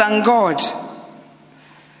wiser than God.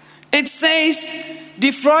 It says,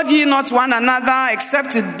 defraud ye not one another,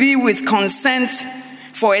 except it be with consent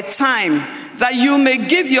for a time, that you may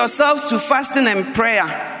give yourselves to fasting and prayer.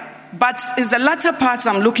 but it's the latter part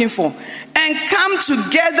I'm looking for. And come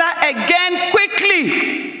together again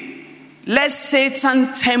quickly, lest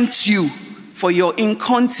Satan tempt you for your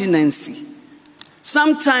incontinency.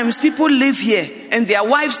 Sometimes people live here and their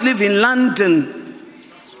wives live in London.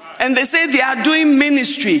 And they say they are doing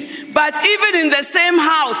ministry. But even in the same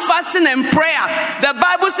house, fasting and prayer, the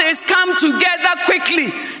Bible says, come together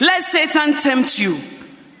quickly, lest Satan tempt you.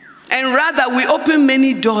 And rather, we open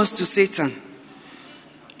many doors to Satan.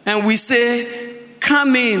 And we say,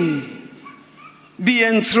 come in, be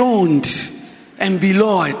enthroned, and be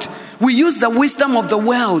Lord. We use the wisdom of the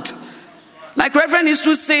world. Like Reverend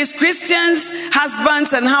Istu says, Christians,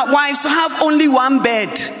 husbands and wives, have only one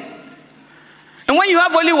bed. And when you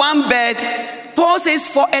have only one bed, Paul says,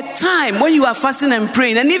 for a time when you are fasting and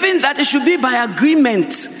praying, and even that it should be by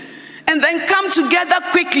agreement, and then come together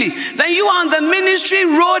quickly. Then you are on the ministry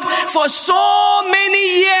road for so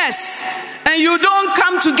many years, and you don't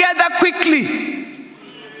come together quickly.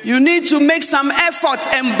 You need to make some effort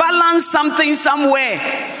and balance something somewhere.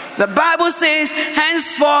 The Bible says,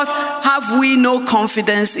 henceforth have we no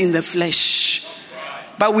confidence in the flesh.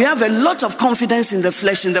 But we have a lot of confidence in the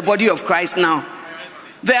flesh in the body of Christ now.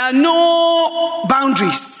 There are no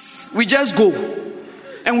boundaries. We just go.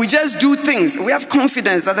 And we just do things. We have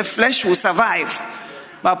confidence that the flesh will survive.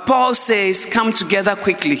 But Paul says, come together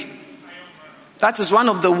quickly. That is one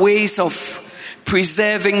of the ways of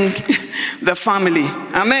preserving the family.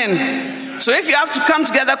 Amen. So if you have to come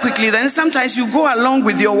together quickly, then sometimes you go along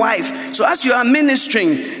with your wife. So as you are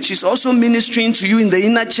ministering, she's also ministering to you in the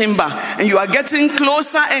inner chamber. And you are getting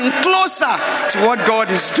closer and closer to what God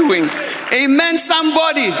is doing. Amen,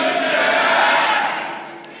 somebody.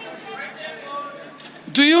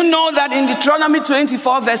 Do you know that in Deuteronomy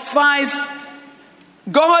 24 verse 5,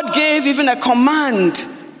 God gave even a command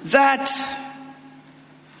that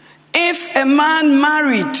if a man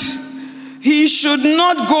married, he should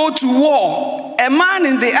not go to war. A man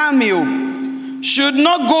in the army should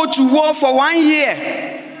not go to war for 1 year.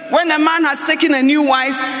 When a man has taken a new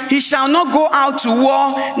wife, he shall not go out to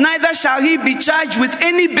war, neither shall he be charged with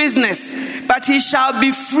any business, but he shall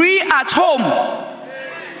be free at home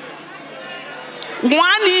 1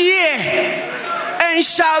 year, and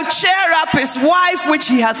shall cheer up his wife which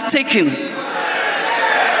he hath taken.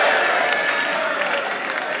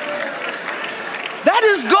 That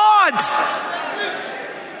is God.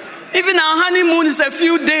 Even our honeymoon is a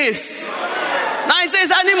few days. Now it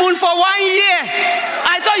says honeymoon for 1 year.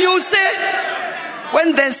 I thought you would say,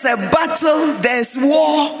 when there's a battle, there's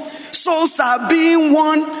war, souls are being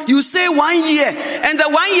won. You say 1 year. And the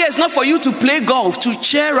 1 year is not for you to play golf, to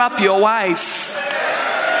cheer up your wife.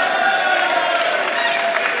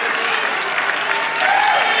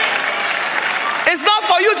 It's not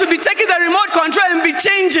for you to be taking the remote control and be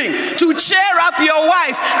changing to cheer up your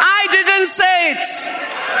wife. I didn't say it.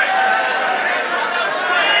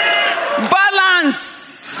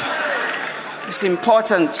 Balance is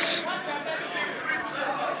important.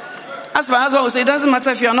 As my husband would say, it doesn't matter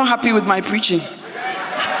if you are not happy with my preaching.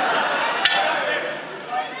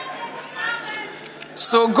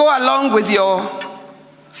 So go along with your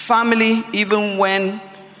family even when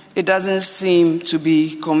it doesn't seem to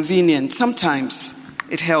be convenient. Sometimes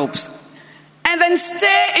it helps. And then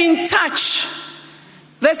stay in touch.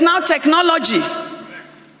 There's now technology.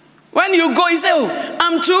 When you go, you say, oh,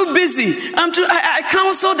 I'm too busy. I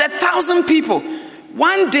counseled 1,000 people.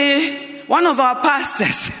 One day, one of our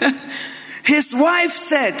pastors, his wife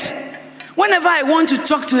said, whenever I want to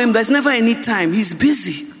talk to him, there's never any time. He's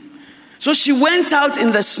busy. So she went out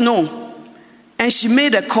in the snow and she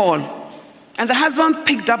made a call. And the husband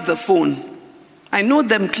picked up the phone. I know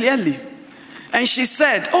them clearly. And she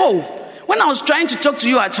said, oh, when I was trying to talk to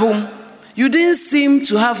you at home, you didn't seem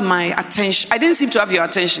to have my attention. I didn't seem to have your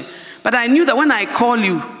attention. But I knew that when I call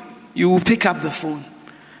you, you will pick up the phone.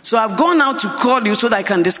 So I've gone out to call you so that I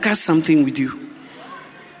can discuss something with you.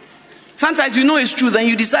 Sometimes you know it's true, then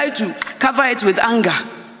you decide to cover it with anger.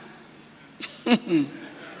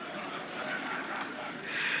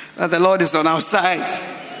 But the Lord is on our side.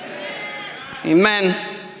 Amen.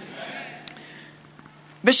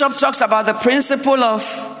 Bishop talks about the principle of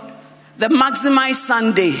the maximized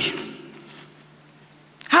Sunday.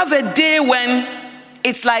 Have a day when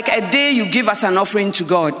it's like a day you give as an offering to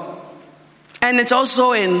God. And it's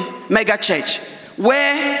also in mega church,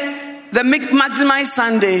 where the maximized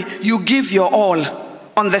Sunday, you give your all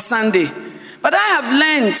on the Sunday. But I have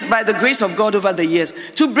learned by the grace of God over the years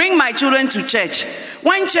to bring my children to church.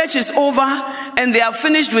 When church is over and they are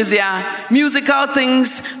finished with their musical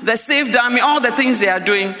things, the saved army, all the things they are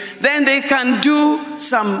doing, then they can do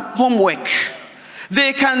some homework.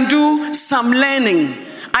 They can do some learning.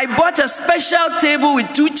 I bought a special table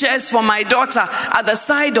with 2 chairs for my daughter at the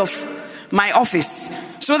side of my office,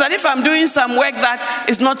 so that if I'm doing some work that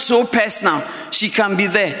is not so personal, she can be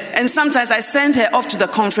there. And sometimes I send her off to the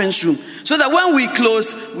conference room, so that when we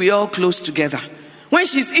close, we all close together. When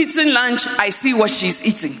she's eating lunch, I see what she's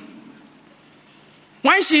eating.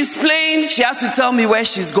 When she's playing, she has to tell me where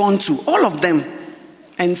she's gone to. All of them.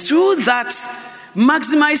 And through that,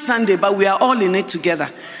 maximize Sunday, but we are all in it together.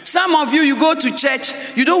 Some of you go to church,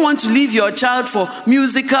 you don't want to leave your child for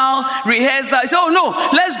musical rehearsal. You say, oh no,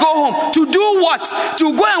 let's go home. To do what?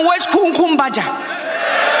 To go and watch Kum Kum Baja.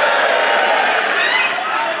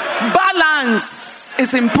 Balance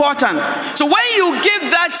is important. So when you give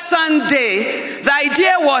that Sunday, the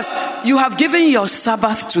idea was you have given your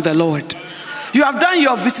Sabbath to the Lord. You have done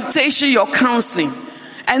your visitation, your counseling.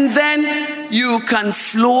 And then you can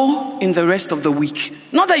flow in the rest of the week.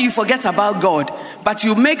 Not that you forget about God, but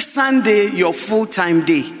you make Sunday your full-time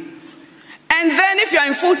day. And then if you're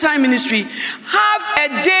in full-time ministry, have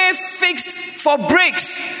a day fixed for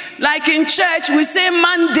breaks. Like in church, we say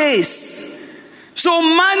Mondays. So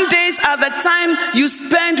Mondays are the time you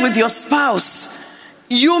spend with your spouse.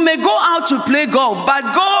 You may go out to play golf, but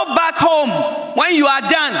go back home when you are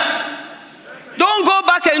done. Don't go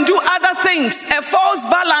back and do other things. A false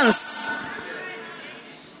balance.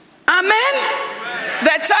 Amen? The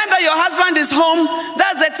time that your husband is home,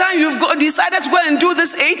 that's the time you've decided to go and do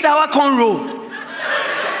this 8-hour conro.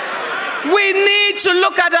 We need to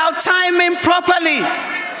look at our timing properly.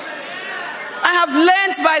 I have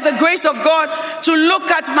learned by the grace of God to look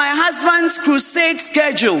at my husband's crusade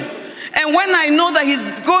schedule. And when I know that he's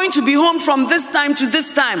going to be home from this time to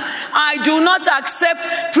this time, I do not accept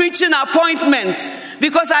preaching appointments,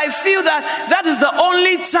 because I feel that that is the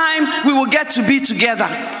only time we will get to be together.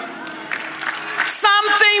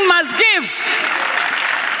 Something must give.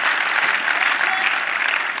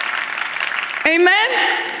 Amen?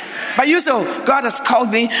 But you say, oh, God has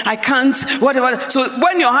called me, I can't, whatever. So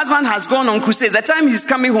when your husband has gone on crusade, the time he's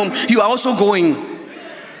coming home, you are also going.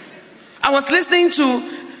 I was listening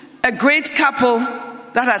to a great couple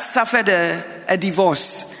that had suffered a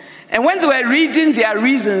divorce. And when they were reading their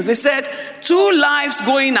reasons, they said, 2 lives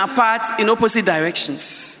going apart in opposite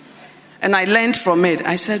directions. And I learned from it.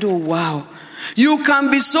 I said, oh, wow. You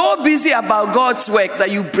can be so busy about God's work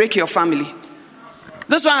that you break your family.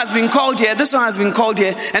 This one has been called here, this one has been called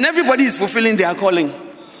here, and everybody is fulfilling their calling.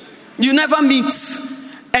 You never meet,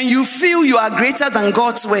 and you feel you are greater than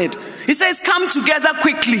God's word. He says, come together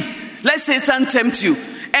quickly, lest Satan tempt you.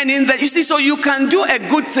 And you see, so you can do a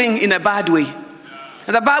good thing in a bad way.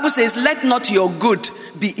 And the Bible says, let not your good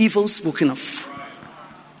be evil spoken of.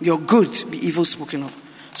 Your good be evil spoken of.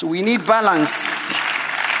 So we need balance.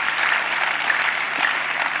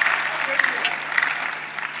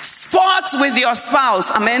 Sport with your spouse.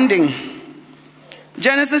 I'm ending.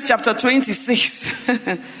 Genesis chapter 26.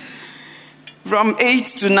 From 8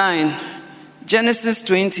 to 9. Genesis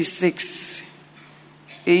 26.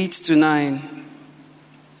 8 to 9.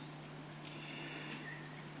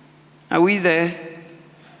 Are we there?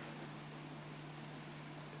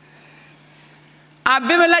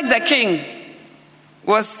 Abimelech the king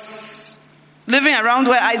was living around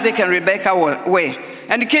where Isaac and Rebekah were.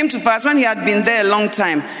 And it came to pass, when he had been there a long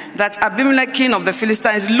time, that Abimelech, king of the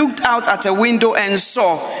Philistines, looked out at a window and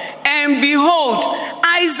saw. And behold,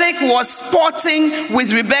 Isaac was sporting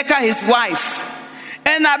with Rebekah his wife.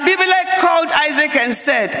 And Abimelech called Isaac and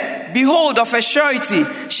said, behold, of a surety,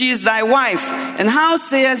 she is thy wife. And how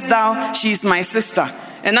sayest thou, she is my sister?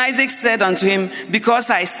 And Isaac said unto him, because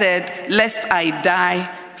I said, lest I die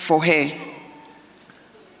for her.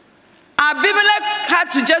 Abimelech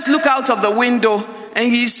had to just look out of the window, and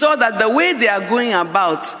he saw that the way they are going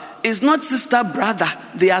about is not sister, brother.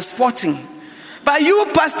 They are sporting. But you,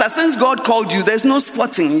 pastor, since God called you, there's no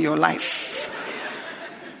sporting in your life.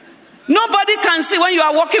 Nobody can see when you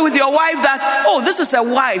are walking with your wife that, oh, this is a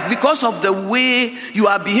wife, because of the way you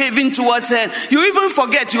are behaving towards her. You even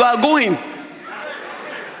forget you are going.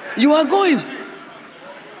 You are going.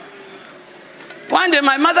 One day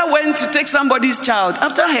my mother went to take somebody's child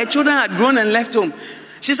after her children had grown and left home.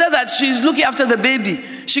 She said that she's looking after the baby.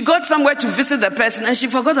 She got somewhere to visit the person and she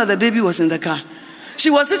forgot that the baby was in the car. She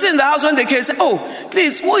was sitting in the house when they came and said, oh,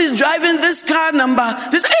 please, who is driving this car number?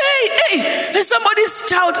 They said, hey, somebody's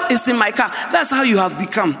child is in my car. That's how you have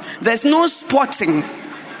become. There's no sporting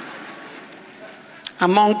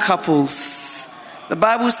among couples. The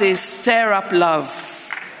Bible says, stir up love.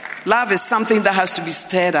 Love is something that has to be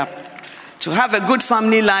stirred up. To have a good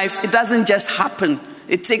family life, it doesn't just happen.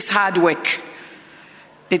 It takes hard work.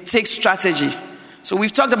 It takes strategy. So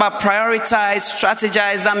we've talked about prioritize,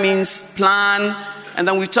 strategize. That means plan, And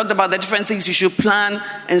then we've talked about the different things you should plan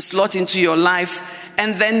and slot into your life.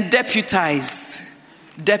 And then deputize.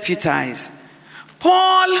 Deputize.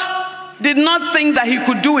 Paul did not think that he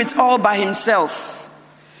could do it all by himself.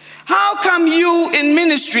 How come you in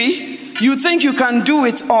ministry, you think you can do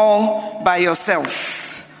it all by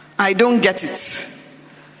yourself? I don't get it.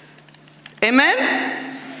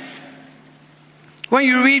 Amen? When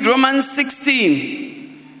you read Romans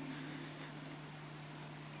 16,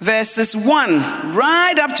 verses 1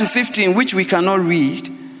 right up to 15, which we cannot read.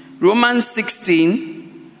 Romans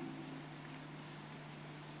 16.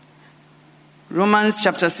 Romans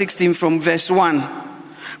chapter 16 from verse 1.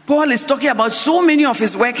 Paul is talking about so many of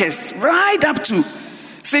his workers, right up to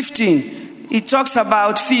 15. He talks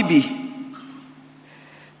about Phoebe.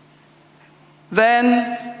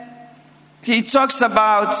 Then he talks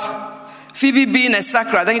about Phoebe being a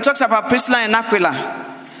sacra. Then he talks about Priscilla and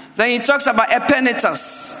Aquila. Then he talks about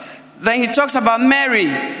Epaenetus. Then he talks about Mary,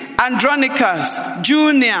 Andronicus,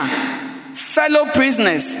 Junia, fellow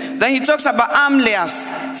prisoners. Then he talks about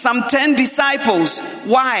Amplias, some 10 disciples.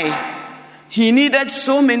 Why? He needed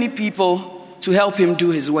so many people to help him do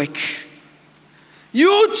his work.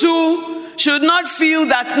 You too should not feel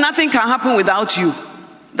that nothing can happen without you.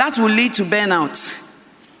 That will lead to burnout.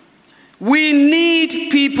 We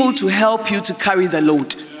need people to help you to carry the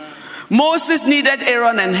load. Moses needed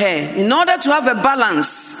Aaron and Hur. In order to have a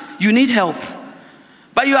balance, you need help.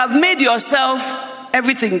 But you have made yourself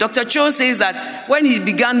everything. Dr. Cho says that when he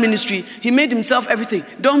began ministry, he made himself everything.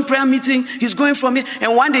 Dawn prayer meeting, he's going from here.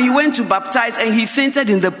 And one day he went to baptize and he fainted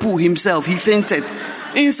in the pool himself. He fainted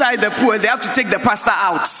inside the pool. They have to take the pastor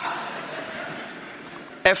out.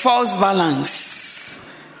 A false balance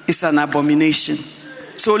is an abomination.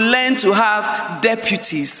 So learn to have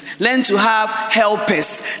deputies, learn to have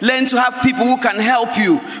helpers, learn to have people who can help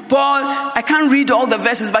you. Paul, I can't read all the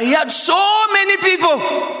verses, but he had so many people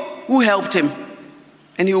who helped him.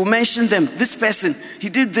 And he will mention them. This person, he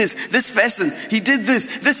did this. This person, he did this.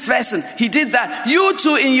 This person, he did that. You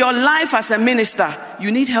too, in your life as a minister,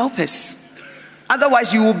 you need helpers.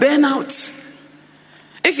 Otherwise, you will burn out.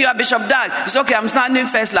 If you are Bishop Dag, it's okay, I'm standing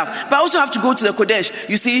first love. But I also have to go to the Kodesh.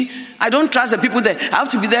 You see, I don't trust the people there. I have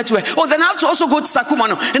to be there too. Oh, then I have to also go to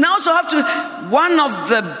Sakumano. And I also have to... One of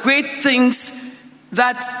the great things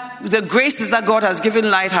that the graces that God has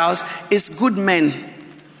given Lighthouse is good men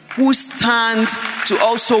who stand to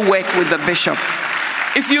also work with the bishop.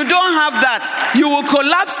 If you don't have that, you will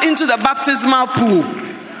collapse into the baptismal pool.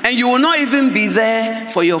 And you will not even be there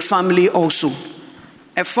for your family also.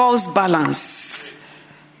 A false balance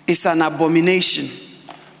is an abomination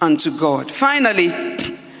unto God. Finally,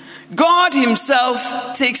 God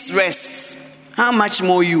himself takes rest. How much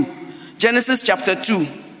more you? Genesis chapter 2.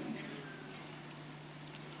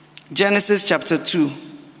 Genesis chapter 2,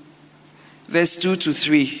 verse 2 to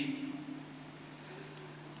 3.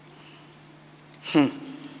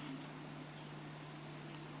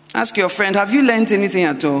 Ask your friend, have you learned anything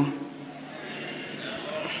at all?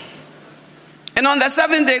 And on the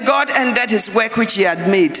seventh day, God ended his work which he had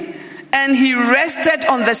made. And he rested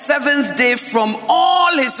on the seventh day from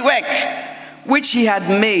all his work which he had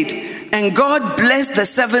made. And God blessed the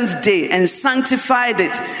seventh day and sanctified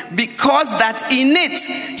it, because that in it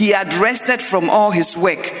he had rested from all his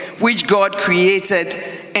work which God created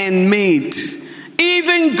and made.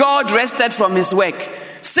 Even God rested from his work.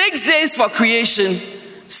 6 days for creation,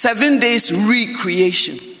 7 days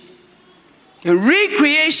recreation.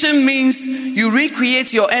 Recreation means you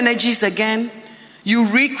recreate your energies again. You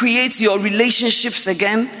recreate your relationships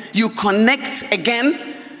again. You connect again.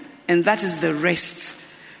 And that is the rest.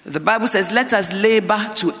 The Bible says, let us labor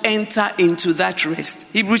to enter into that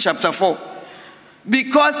rest. Hebrews chapter 4.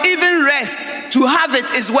 Because even rest, to have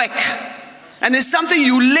it is work. And it's something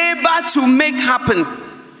you labor to make happen.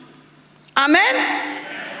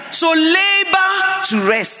 Amen? So labor to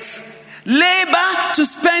rest. Labor to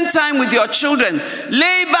spend time with your children.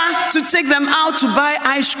 Labor to take them out to buy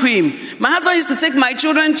ice cream. My husband used to take my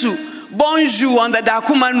children to Bonjour on the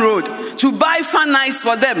Dakuman Road to buy fun ice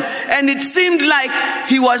for them. And it seemed like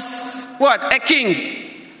he was, a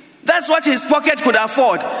king. That's what his pocket could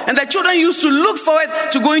afford. And the children used to look forward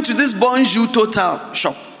to going to this Bonjour Total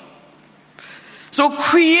shop. So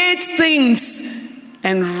create things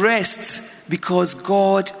and rest, because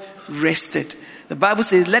God rested. The Bible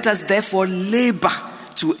says, let us therefore labor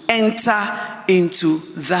to enter into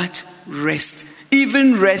that rest.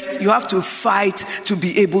 Even rest, you have to fight to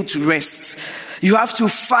be able to rest. You have to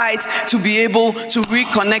fight to be able to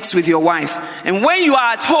reconnect with your wife. And when you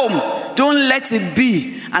are at home, don't let it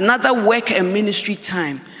be another work and ministry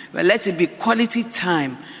time, but let it be quality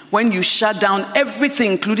time when you shut down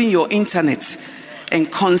everything, including your internet,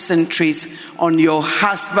 and concentrate on your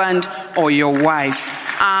husband or your wife.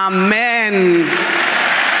 Amen.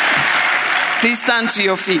 Please stand to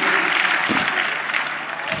your feet.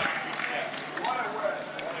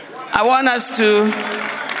 I want us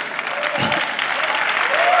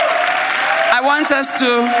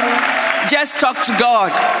to just talk to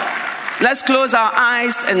God. Let's close our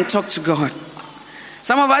eyes and talk to God.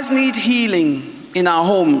 Some of us need healing in our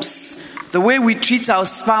homes. The way we treat our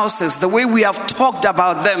spouses, the way we have talked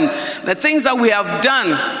about them, the things that we have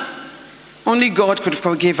done, only God could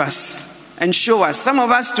forgive us and show us. Some of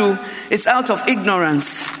us too, it's out of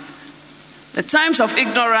ignorance. The times of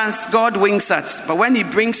ignorance, God winks at, but when he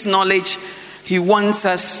brings knowledge, he wants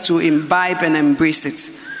us to imbibe and embrace it.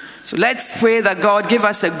 So let's pray that God give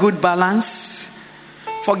us a good balance.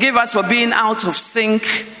 Forgive us for being out of sync.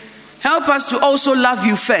 Help us to also love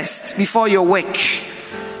you first before your work.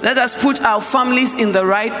 Let us put our families in the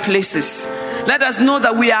right places. Let us know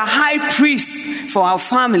that we are high priests for our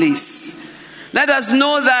families. Let us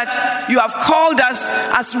know that you have called us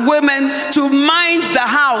as women to mind the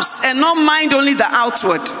house and not mind only the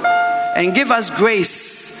outward. And give us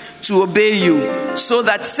grace to obey you so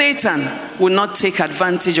that Satan will not take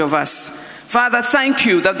advantage of us. Father, thank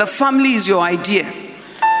you that the family is your idea.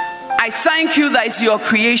 I thank you that it's your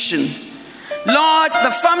creation. Lord,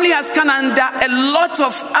 the family has come under a lot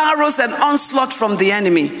of arrows and onslaught from the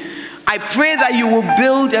enemy. I pray that you will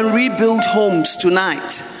build and rebuild homes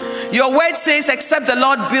tonight. Your word says, except the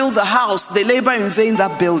Lord build the house, they labor in vain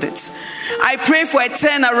that build it. I pray for a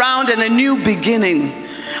turnaround and a new beginning.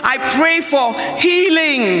 I pray for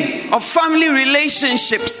healing of family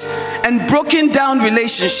relationships and broken down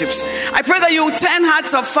relationships. I pray that you will turn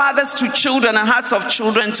hearts of fathers to children and hearts of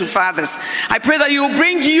children to fathers. I pray that you will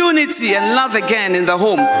bring unity and love again in the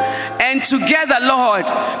home. And together, Lord,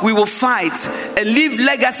 we will fight and leave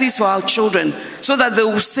legacies for our children so that they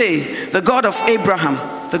will say, the God of Abraham,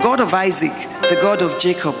 the God of Isaac, the God of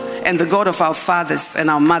Jacob, and the God of our fathers and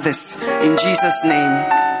our mothers. In Jesus' name,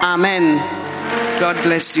 amen. God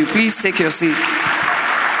bless you. Please take your seat.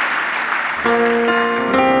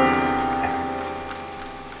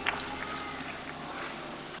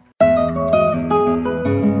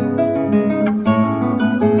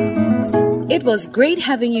 It was great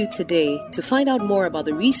having you today. To find out more about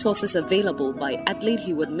the resources available by Adelaide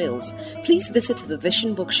Heward Mills, please visit the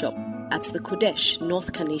Vision Bookshop at the Kodesh,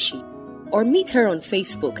 North Kanishi, or meet her on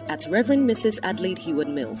Facebook at Reverend Mrs. Adelaide Heward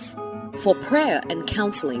Mills. For prayer and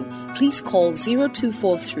counseling, please call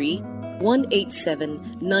 0243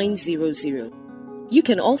 187 900. You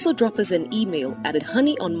can also drop us an email at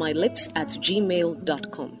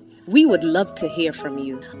honeyonmylips@gmail.com. We would love to hear from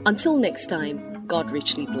you. Until next time, God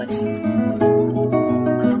richly bless you.